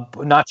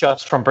 not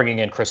just from bringing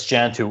in Chris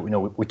Gent, who, you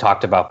know, we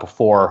talked about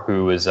before,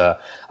 who is a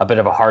bit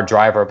of a hard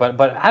driver,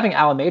 but having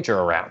Alan Major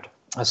around,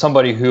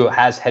 somebody who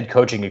has head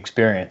coaching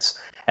experience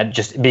and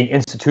just being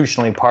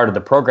institutionally part of the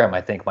program,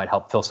 I think might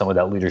help fill some of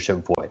that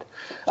leadership void.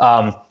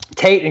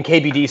 Tate and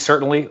KBD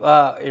certainly,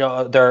 you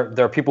know, there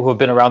are people who have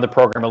been around the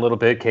program a little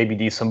bit.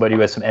 KBD is somebody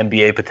who has some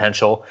NBA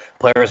potential.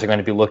 Players are going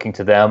to be looking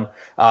to them.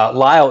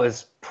 Lyle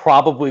is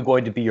probably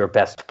going to be your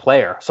best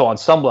player. So on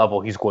some level,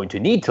 he's going to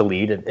need to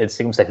lead. It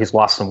seems that he's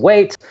lost some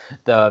weight.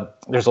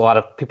 There's a lot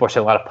of people are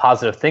saying a lot of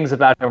positive things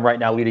about him right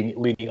now,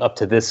 leading up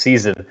to this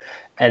season.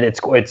 And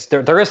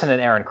there isn't an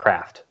Aaron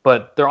Craft,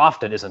 but there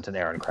often isn't an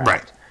Aaron Craft.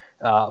 Right.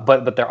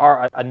 But there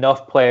are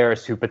enough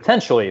players who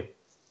potentially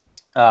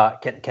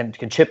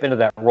can chip into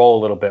that role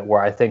a little bit,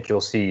 where I think you'll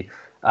see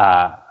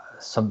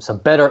some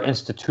better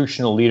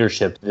institutional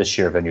leadership this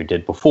year than you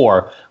did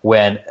before,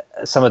 when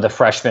some of the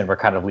freshmen were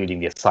kind of leading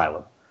the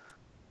asylum.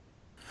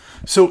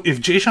 So if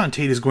Jae'Sean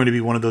Tate is going to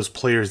be one of those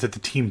players that the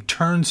team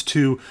turns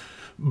to,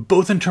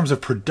 both in terms of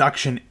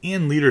production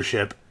and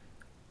leadership,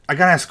 I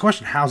got to ask the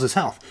question, how's his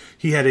health?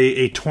 He had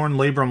a torn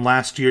labrum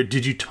last year.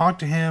 Did you talk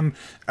to him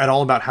at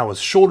all about how his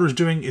shoulder's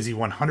doing? Is he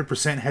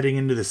 100% heading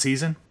into the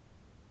season?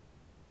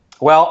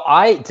 Well,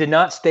 I did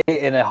not stay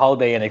in a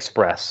Holiday Inn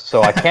Express,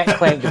 so I can't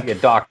claim to be a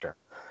doctor.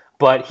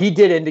 But he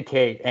did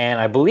indicate,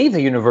 and I believe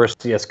the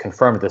university has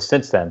confirmed this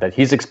since then, that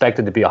he's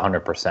expected to be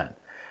 100%.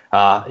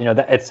 You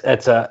know,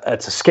 it's a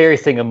scary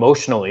thing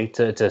emotionally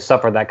to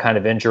suffer that kind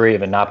of injury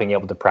and not being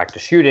able to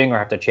practice shooting or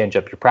have to change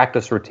up your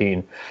practice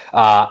routine.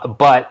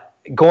 But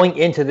going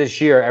into this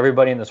year,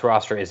 everybody in this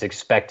roster is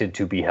expected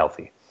to be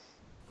healthy.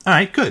 All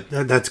right, good.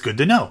 That's good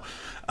to know.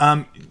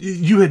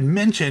 You had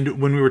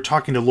mentioned when we were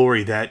talking to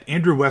Lori that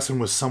Andrew Wesson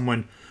was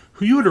someone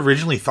who you had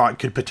originally thought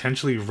could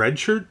potentially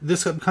redshirt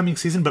this upcoming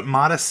season, but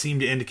Mata seemed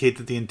to indicate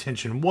that the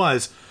intention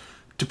was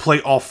to play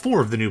all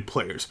 4 of the new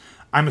players.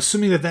 I'm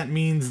assuming that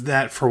means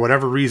that for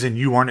whatever reason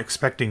you aren't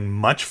expecting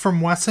much from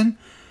Wesson,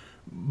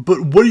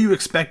 but what are you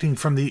expecting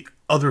from the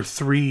other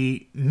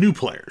 3 new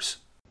players?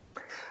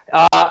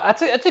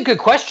 That's a good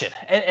question.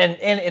 And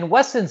in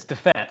Wesson's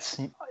defense,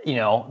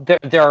 Mata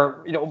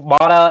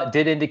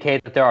did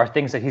indicate that there are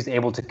things that he's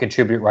able to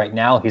contribute right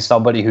now. He's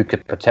somebody who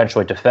could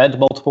potentially defend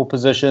multiple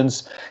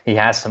positions. He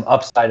has some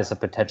upside as a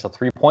potential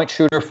 3-point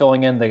shooter,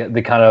 filling in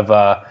the kind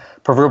of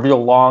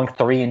proverbial long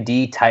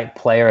 3-and-D type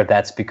player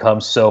that's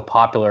become so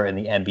popular in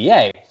the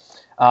NBA.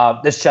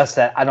 It's just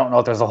that I don't know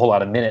if there's a whole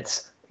lot of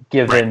minutes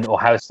given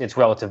Ohio State's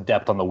relative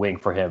depth on the wing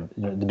for him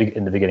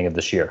in the beginning of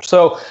this year.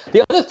 So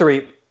the other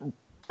 3,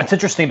 it's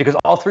interesting because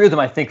all 3 of them,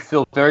 I think,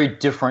 fill very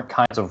different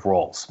kinds of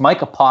roles.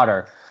 Micah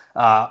Potter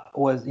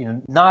was,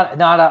 not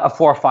a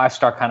 4 or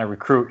 5-star kind of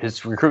recruit.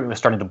 His recruitment was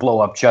starting to blow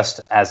up just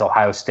as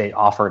Ohio State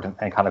offered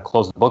and kind of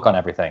closed the book on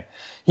everything.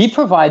 He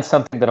provides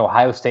something that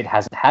Ohio State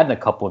hasn't had in a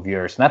couple of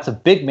years, and that's a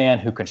big man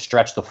who can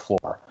stretch the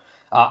floor.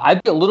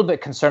 I'd be a little bit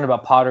concerned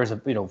about Potter's,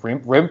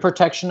 rim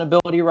protection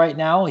ability right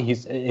now.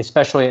 He's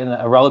especially in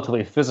a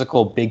relatively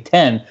physical Big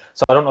Ten.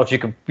 So I don't know if you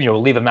can,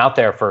 leave him out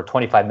there for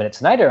 25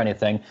 minutes a night or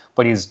anything.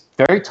 But he's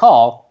very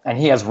tall and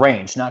he has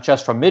range, not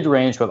just from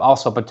mid-range, but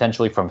also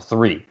potentially from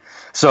 3.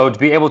 So to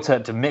be able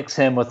to mix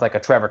him with like a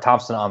Trevor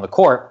Thompson on the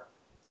court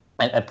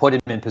and put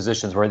him in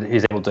positions where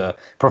he's able to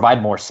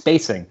provide more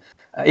spacing,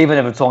 even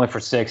if it's only for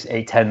 6,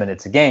 8, 10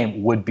 minutes a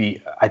game, would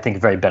be, I think,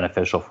 very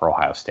beneficial for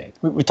Ohio State.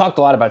 We talked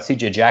a lot about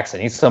C.J.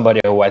 Jackson. He's somebody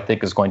who I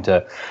think is going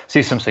to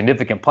see some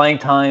significant playing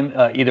time,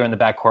 either in the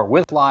backcourt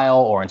with Lyle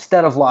or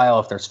instead of Lyle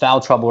if there's foul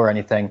trouble or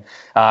anything.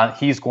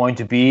 He's going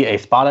to be a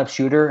spot-up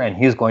shooter, and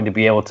he's going to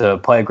be able to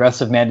play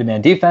aggressive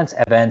man-to-man defense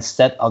and then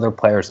set other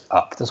players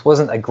up. This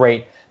wasn't a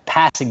great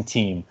passing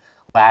team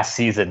last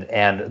season,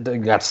 and they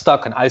got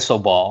stuck in iso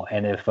ball,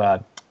 and if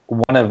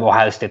one of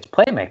Ohio State's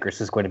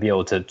playmakers is going to be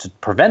able to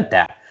prevent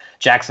that,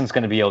 Jackson's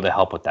going to be able to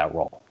help with that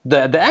role.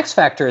 The X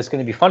factor is going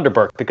to be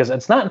Funderburk because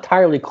it's not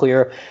entirely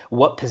clear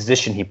what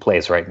position he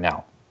plays right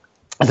now.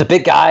 As a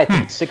big guy, I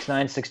think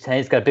 6'9", 6'10",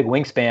 he's got a big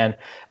wingspan.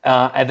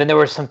 And then there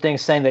were some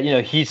things saying that,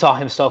 he saw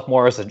himself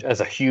more as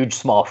a huge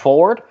small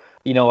forward,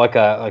 like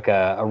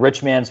a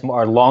rich man's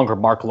more longer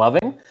Mark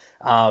Loving.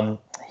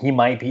 He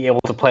might be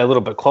able to play a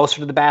little bit closer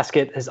to the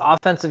basket. His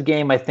offensive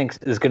game, I think,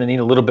 is going to need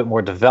a little bit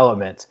more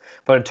development.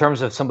 But in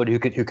terms of somebody who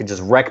could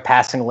just wreck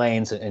passing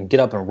lanes and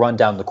get up and run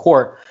down the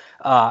court,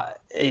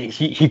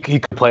 he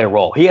could play a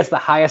role. He has the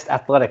highest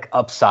athletic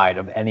upside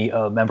of any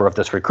member of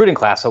this recruiting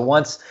class. So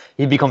once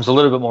he becomes a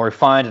little bit more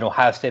refined and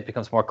Ohio State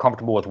becomes more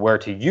comfortable with where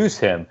to use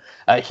him,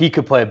 he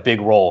could play a big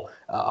role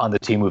on the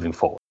team moving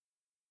forward.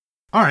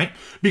 All right,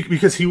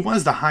 because he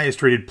was the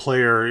highest rated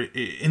player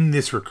in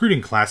this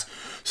recruiting class,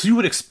 so you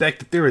would expect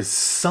that there is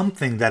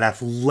something that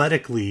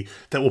athletically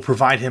that will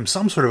provide him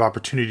some sort of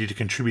opportunity to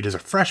contribute as a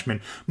freshman,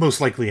 most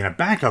likely in a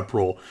backup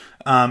role.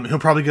 He'll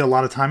probably get a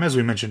lot of time, as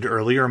we mentioned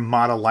earlier.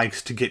 Mata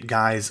likes to get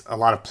guys a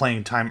lot of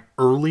playing time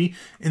early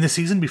in the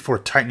season before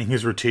tightening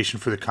his rotation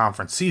for the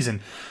conference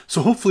season.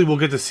 So hopefully we'll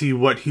get to see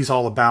what he's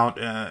all about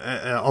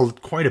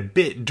quite a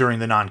bit during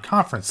the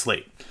non-conference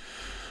slate.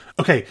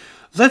 Okay,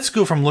 let's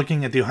go from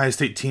looking at the Ohio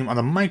State team on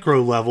the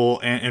micro level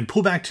and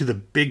pull back to the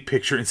big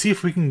picture and see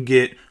if we can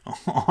get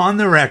on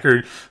the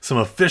record some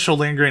official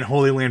land-grant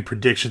Holy Land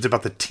predictions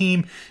about the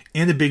team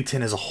and the Big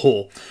Ten as a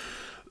whole.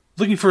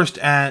 Looking first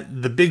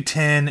at the Big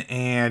Ten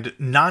and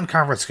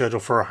non-conference schedule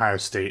for Ohio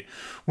State.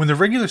 When the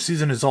regular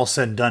season is all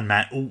said and done,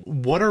 Matt,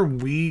 what are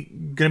we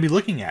going to be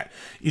looking at?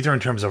 Either in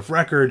terms of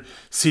record,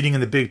 seeding in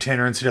the Big Ten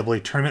or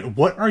NCAA tournament,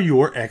 what are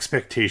your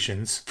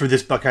expectations for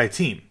this Buckeye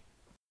team?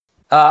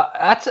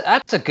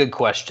 That's a good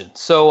question.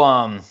 So,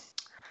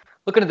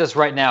 looking at this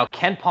right now,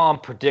 Ken Palm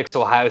predicts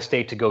Ohio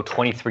State to go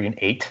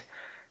 23-8.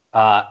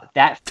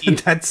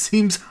 That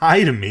seems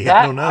high to me.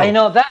 I don't know. I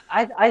know that.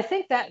 I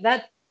think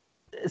that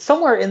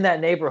somewhere in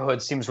that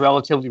neighborhood seems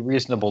relatively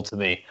reasonable to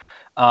me.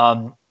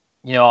 I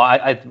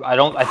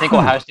think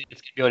Ohio State is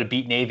going to be able to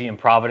beat Navy and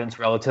Providence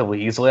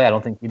relatively easily. I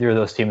don't think either of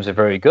those teams are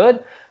very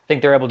good. I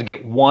think they're able to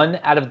get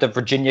one out of the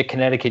Virginia,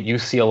 Connecticut,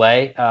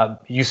 UCLA.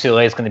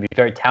 UCLA is going to be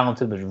very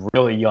talented, but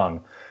really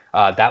young.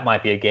 That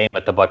might be a game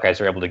that the Buckeyes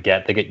are able to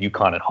get. They get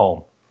UConn at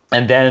home.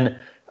 And then,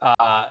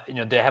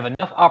 they have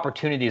enough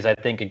opportunities, I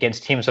think,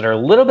 against teams that are a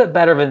little bit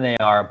better than they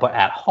are, but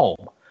at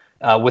home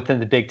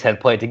within the Big Ten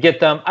play to get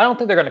them. I don't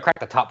think they're going to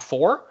crack the top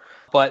 4.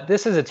 But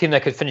this is a team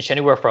that could finish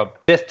anywhere from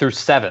 5th through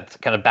 7th,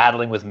 kind of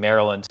battling with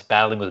Maryland,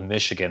 battling with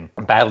Michigan,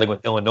 battling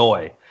with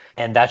Illinois.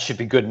 And that should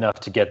be good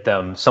enough to get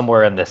them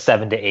somewhere in the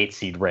 7 to 8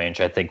 seed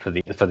range, I think, for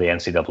the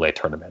NCAA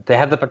tournament. They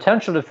have the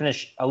potential to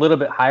finish a little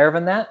bit higher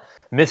than that.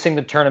 Missing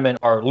the tournament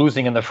or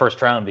losing in the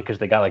first round because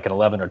they got like an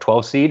 11 or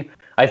 12 seed,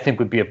 I think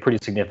would be a pretty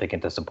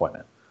significant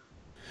disappointment.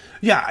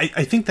 Yeah,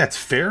 I think that's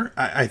fair.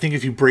 I think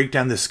if you break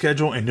down the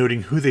schedule and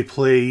noting who they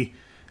play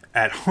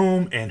at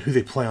home and who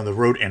they play on the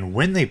road and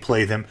when they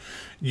play them,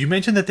 you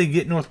mentioned that they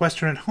get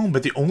Northwestern at home,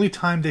 but the only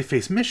time they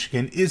face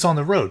Michigan is on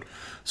the road.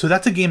 So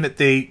that's a game that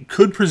they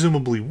could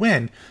presumably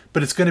win,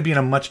 but it's going to be in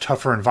a much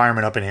tougher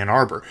environment up in Ann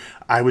Arbor.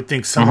 I would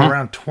think somewhere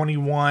around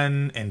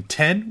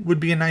 21-10 would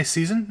be a nice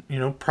season.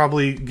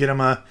 Probably get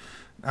them a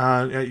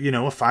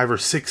 5 or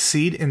 6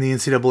 seed in the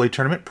NCAA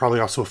tournament, probably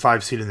also a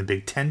 5 seed in the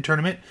Big Ten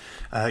tournament,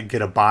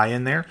 get a bye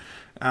in there.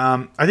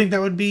 I think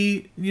that would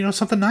be,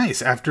 something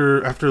nice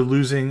after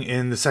losing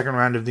in the second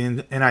round of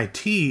the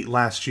NIT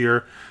last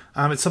year.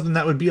 It's something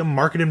that would be a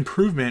market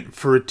improvement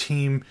for a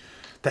team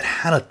that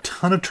had a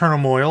ton of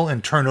turmoil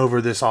and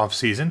turnover this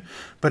offseason,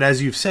 but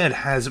as you've said,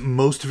 has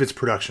most of its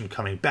production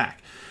coming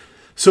back.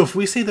 So if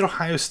we say that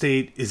Ohio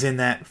State is in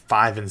that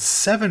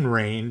 5-7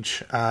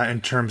 range in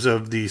terms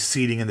of the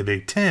seeding in the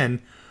Big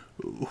Ten,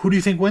 who do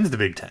you think wins the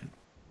Big Ten?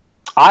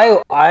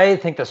 I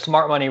think the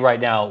smart money right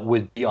now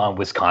would be on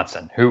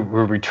Wisconsin, who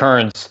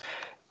returns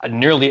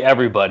nearly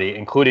everybody,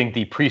 including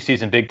the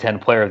preseason Big Ten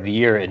Player of the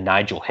Year in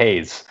Nigel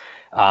Hayes.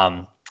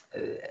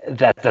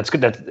 That's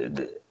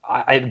good.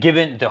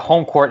 Given the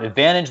home court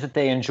advantage that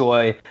they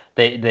enjoy,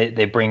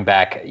 they bring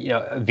back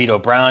Vito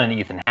Brown and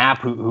Ethan Happ,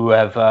 who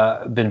have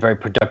been very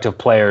productive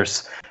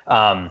players.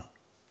 Khalil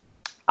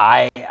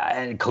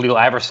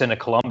Iverson, a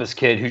Columbus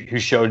kid who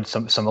showed a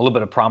little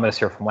bit of promise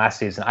here from last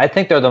season. I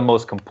think they're the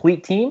most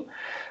complete team.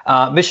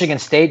 Michigan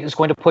State is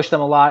going to push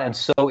them a lot, and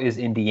so is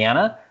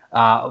Indiana.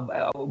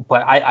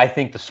 But I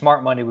think the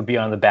smart money would be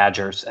on the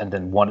Badgers, and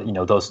then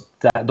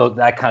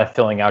that kind of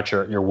filling out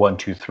your 1,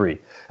 2, 3.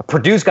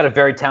 Purdue's got a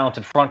very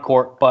talented front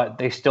court, but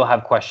they still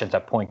have questions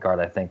at point guard.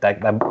 I think that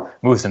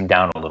moves them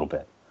down a little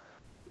bit.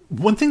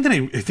 One thing that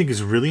I think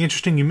is really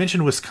interesting, you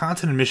mentioned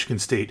Wisconsin and Michigan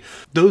State.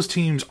 Those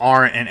teams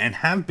are and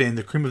have been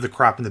the cream of the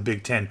crop in the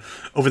Big Ten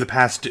over the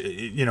past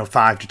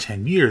 5 to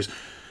 10 years.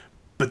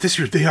 But this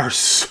year they are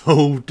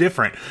so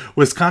different.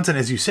 Wisconsin,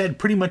 as you said,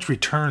 pretty much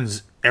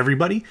returns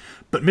everybody,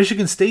 but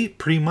Michigan State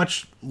pretty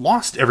much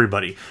lost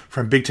everybody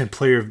from Big Ten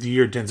Player of the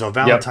Year Denzel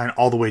Valentine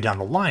all the way down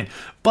the line.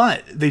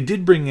 But they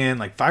did bring in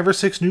like 5 or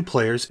 6 new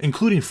players,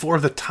 including 4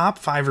 of the top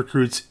 5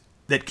 recruits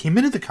that came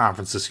into the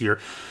conference this year.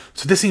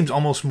 So this seems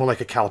almost more like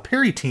a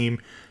Calipari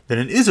team than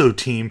an Izzo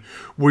team,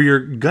 where you're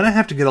going to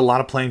have to get a lot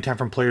of playing time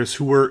from players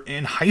who were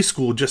in high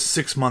school just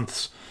 6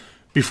 months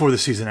before the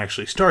season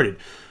actually started.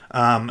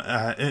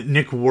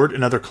 Nick Ward,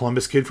 another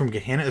Columbus kid from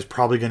Gahanna, is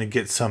probably going to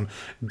get some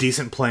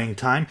decent playing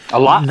time.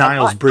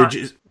 Niles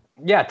Bridges.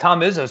 Yeah,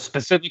 Tom Izzo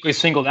specifically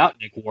singled out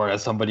Nick Ward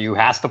as somebody who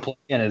has to play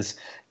and has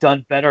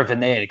done better than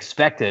they had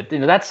expected.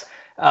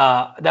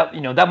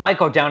 That might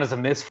go down as a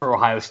miss for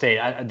Ohio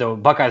State. The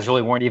Buckeyes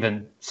really weren't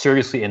even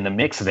seriously in the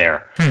mix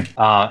there,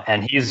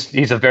 and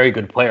he's a very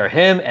good player.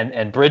 Him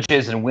and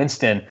Bridges and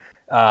Winston,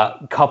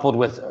 coupled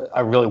with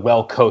a really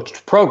well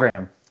coached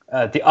program.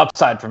 The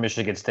upside for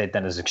Michigan State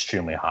then is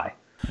extremely high.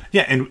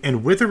 Yeah,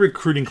 and with a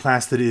recruiting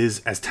class that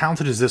is as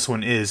talented as this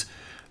one is,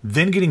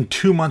 then getting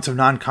 2 months of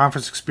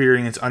non-conference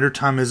experience under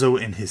Tom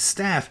Izzo and his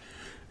staff,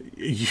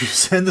 you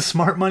said the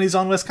smart money's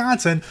on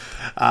Wisconsin.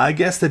 I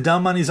guess the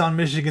dumb money's on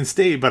Michigan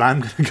State, but I'm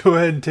going to go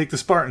ahead and take the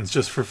Spartans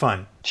just for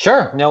fun.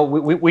 Sure. No,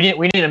 we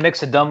need a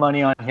mix of dumb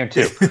money on here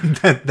too.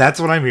 That's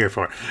what I'm here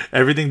for.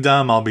 Everything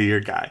dumb, I'll be your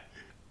guy.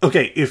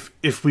 Okay,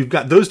 if we've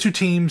got those 2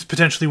 teams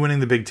potentially winning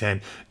the Big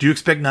Ten, do you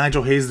expect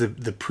Nigel Hayes, the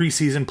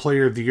preseason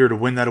Player of the Year, to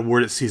win that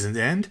award at season's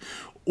end?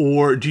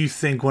 Or do you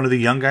think one of the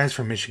young guys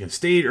from Michigan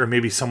State, or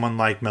maybe someone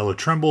like Melo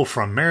Trimble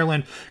from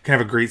Maryland, can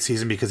have a great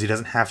season because he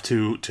doesn't have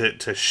to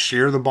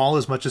share the ball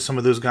as much as some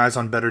of those guys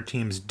on better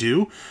teams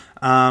do?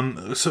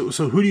 So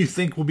who do you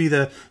think will be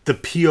the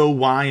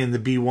POY and the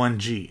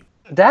B1G?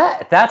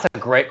 That's a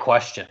great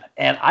question.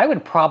 And I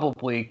would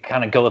probably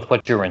kind of go with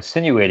what you were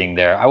insinuating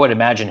there. I would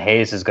imagine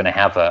Hayes is going to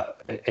have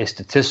a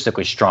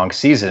statistically strong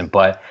season,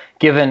 but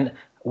given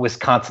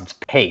Wisconsin's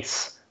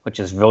pace, which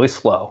is really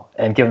slow,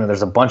 and given that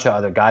there's a bunch of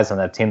other guys on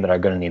that team that are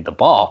going to need the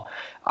ball,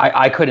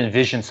 I could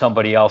envision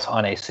somebody else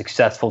on a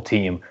successful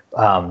team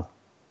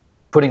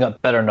putting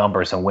up better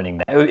numbers and winning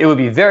that. It would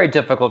be very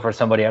difficult for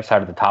somebody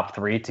outside of the top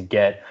 3 to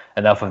get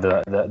enough of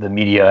the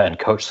media and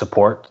coach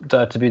support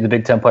to be the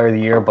Big Ten Player of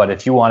the Year. But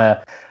if you want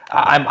to,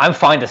 I'm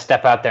fine to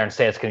step out there and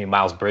say it's going to be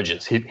Miles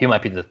Bridges. He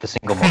might be the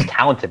single most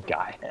talented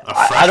guy.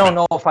 I don't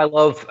know if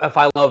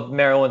I love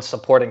Maryland's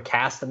supporting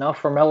cast enough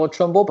for Melo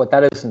Trimble, but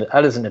that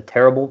isn't a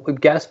terrible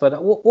guess.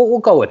 But we'll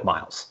go with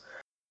Miles.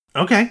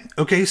 Okay.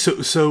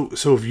 So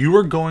if you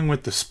were going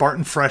with the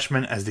Spartan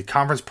freshman as the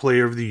conference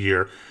Player of the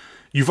Year,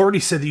 you've already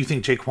said that you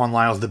think Jaquan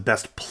Lyles is the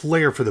best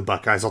player for the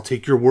Buckeyes. I'll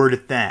take your word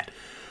at that.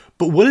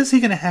 But what is he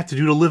going to have to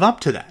do to live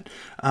up to that?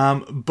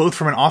 Both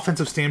from an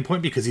offensive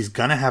standpoint, because he's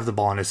going to have the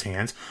ball in his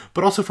hands,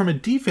 but also from a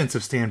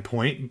defensive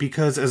standpoint,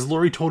 because as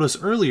Lori told us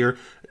earlier,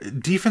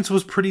 defense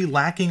was pretty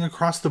lacking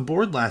across the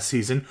board last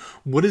season.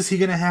 What is he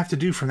going to have to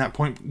do from that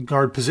point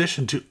guard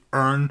position to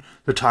earn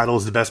the title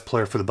as the best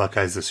player for the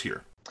Buckeyes this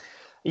year?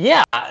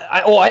 Yeah,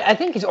 I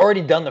think he's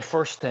already done the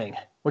first thing,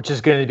 which is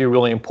going to be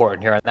really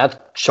important here, and that's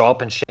show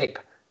up in shape.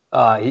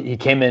 He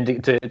came into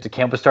to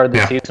camp at the start of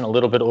the season a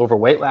little bit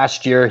overweight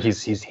last year.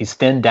 He's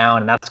thinned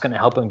down, and that's going to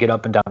help him get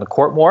up and down the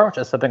court more, which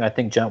is something I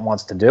think Gent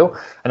wants to do,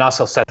 and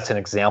also sets an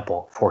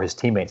example for his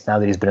teammates now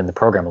that he's been in the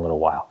program a little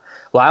while.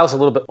 Lyle's a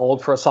little bit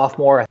old for a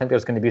sophomore. I think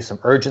there's going to be some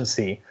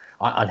urgency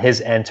on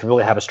his end to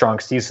really have a strong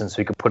season so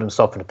he can put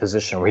himself in a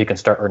position where he can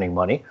start earning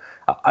money.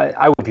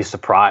 I would be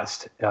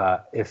surprised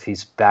if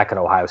he's back at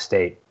Ohio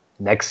State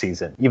next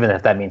season, even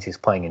if that means he's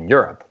playing in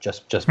Europe,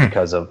 just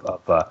because of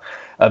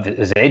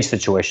his age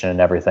situation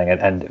and everything,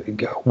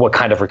 and what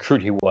kind of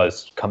recruit he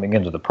was coming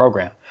into the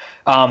program.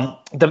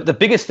 The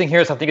biggest thing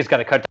here is I think he's got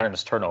to cut down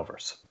his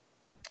turnovers.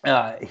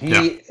 He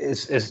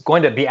is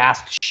going to be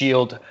asked to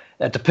shield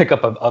to pick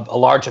up a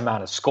large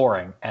amount of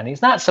scoring, and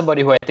he's not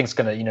somebody who I think is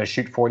going to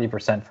shoot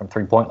 40% from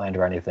three-point land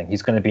or anything.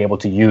 He's going to be able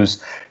to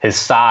use his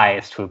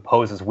size to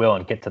impose his will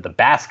and get to the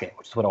basket,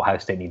 which is what Ohio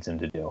State needs him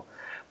to do.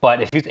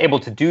 But if he's able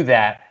to do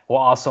that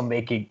while also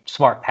making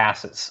smart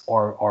passes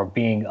or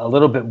being a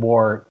little bit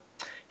more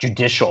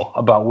judicial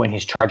about when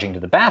he's charging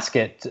to the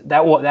basket,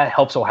 that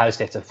helps Ohio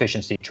State's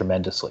efficiency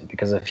tremendously.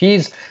 Because if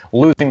he's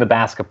losing the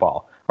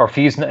basketball or if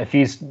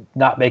he's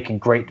not making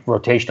great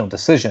rotational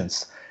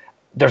decisions,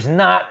 there's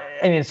not,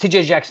 I mean,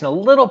 C.J. Jackson a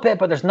little bit,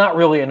 but there's not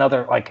really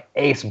another like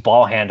ace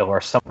ball handler or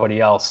somebody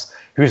else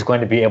who's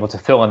going to be able to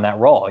fill in that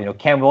role.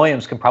 Cam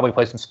Williams can probably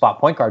play some spot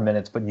point guard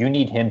minutes, but you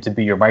need him to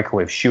be your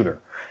microwave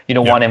shooter. You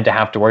don't want him to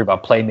have to worry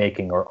about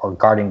playmaking or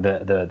guarding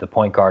the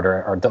point guard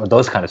or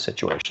those kind of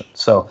situations.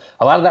 So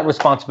a lot of that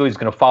responsibility is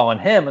going to fall on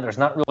him, and there's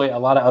not really a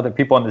lot of other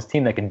people on this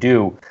team that can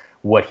do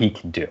what he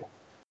can do.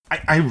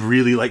 I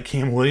really like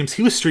Cam Williams.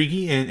 He was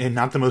streaky and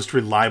not the most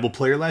reliable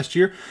player last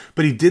year,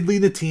 but he did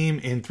lead the team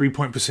in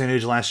three-point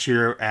percentage last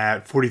year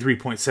at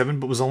 43.7,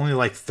 but was only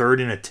like third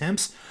in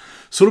attempts.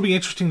 So it'll be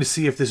interesting to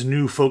see if this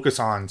new focus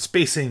on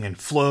spacing and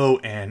flow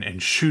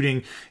and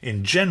shooting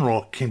in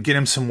general can get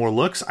him some more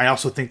looks. I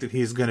also think that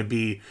he's going to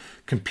be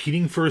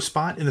competing for a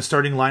spot in the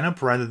starting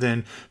lineup rather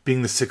than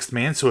being the sixth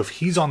man. So if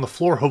he's on the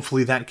floor,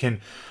 hopefully that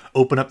can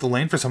open up the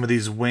lane for some of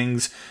these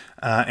wings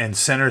and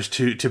centers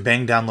to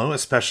bang down low,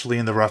 especially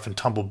in the rough and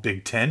tumble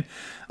Big Ten.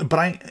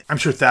 But I'm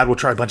sure Thad will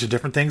try a bunch of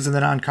different things in the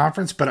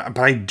non-conference, but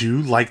I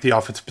do like the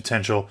offensive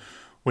potential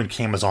when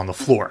Cam is on the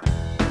floor.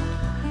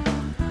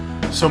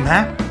 So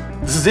Matt,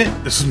 this is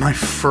it. This is my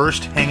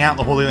first Hangout in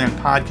the Holy Land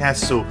podcast,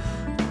 so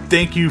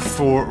thank you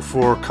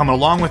for coming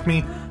along with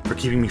me, for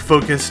keeping me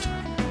focused,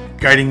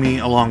 guiding me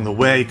along the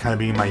way, kind of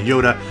being my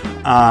Yoda.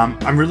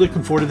 I'm really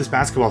looking forward to this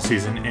basketball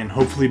season and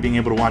hopefully being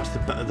able to watch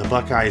the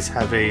Buckeyes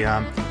have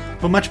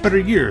a much better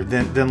year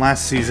than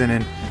last season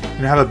and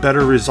have a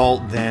better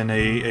result than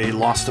a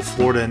loss to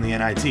Florida in the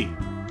NIT.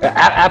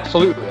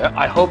 Absolutely.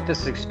 I hope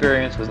this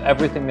experience was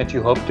everything that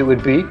you hoped it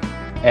would be,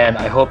 and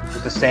I hope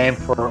it's the same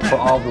for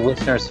all the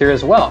listeners here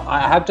as well. I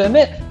have to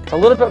admit, it's a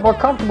little bit more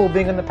comfortable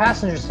being in the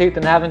passenger seat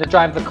than having to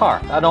drive the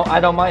car. I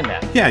don't mind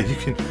that. Yeah, you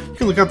can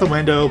look out the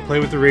window, play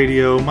with the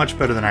radio, much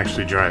better than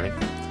actually driving.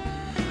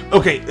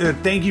 Okay,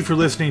 thank you for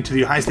listening to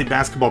the Ohio State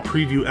basketball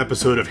preview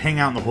episode of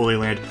Hangout in the Holy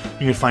Land.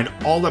 You can find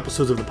all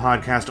episodes of the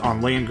podcast on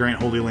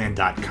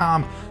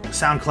landgrantholyland.com,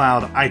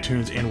 SoundCloud,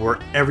 iTunes, and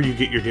wherever you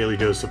get your daily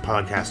dose of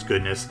podcast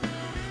goodness.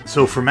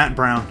 So for Matt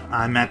Brown,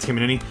 I'm Matt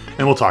Tamanini,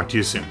 and we'll talk to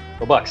you soon.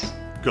 Go Bucks.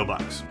 Go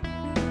Bucks.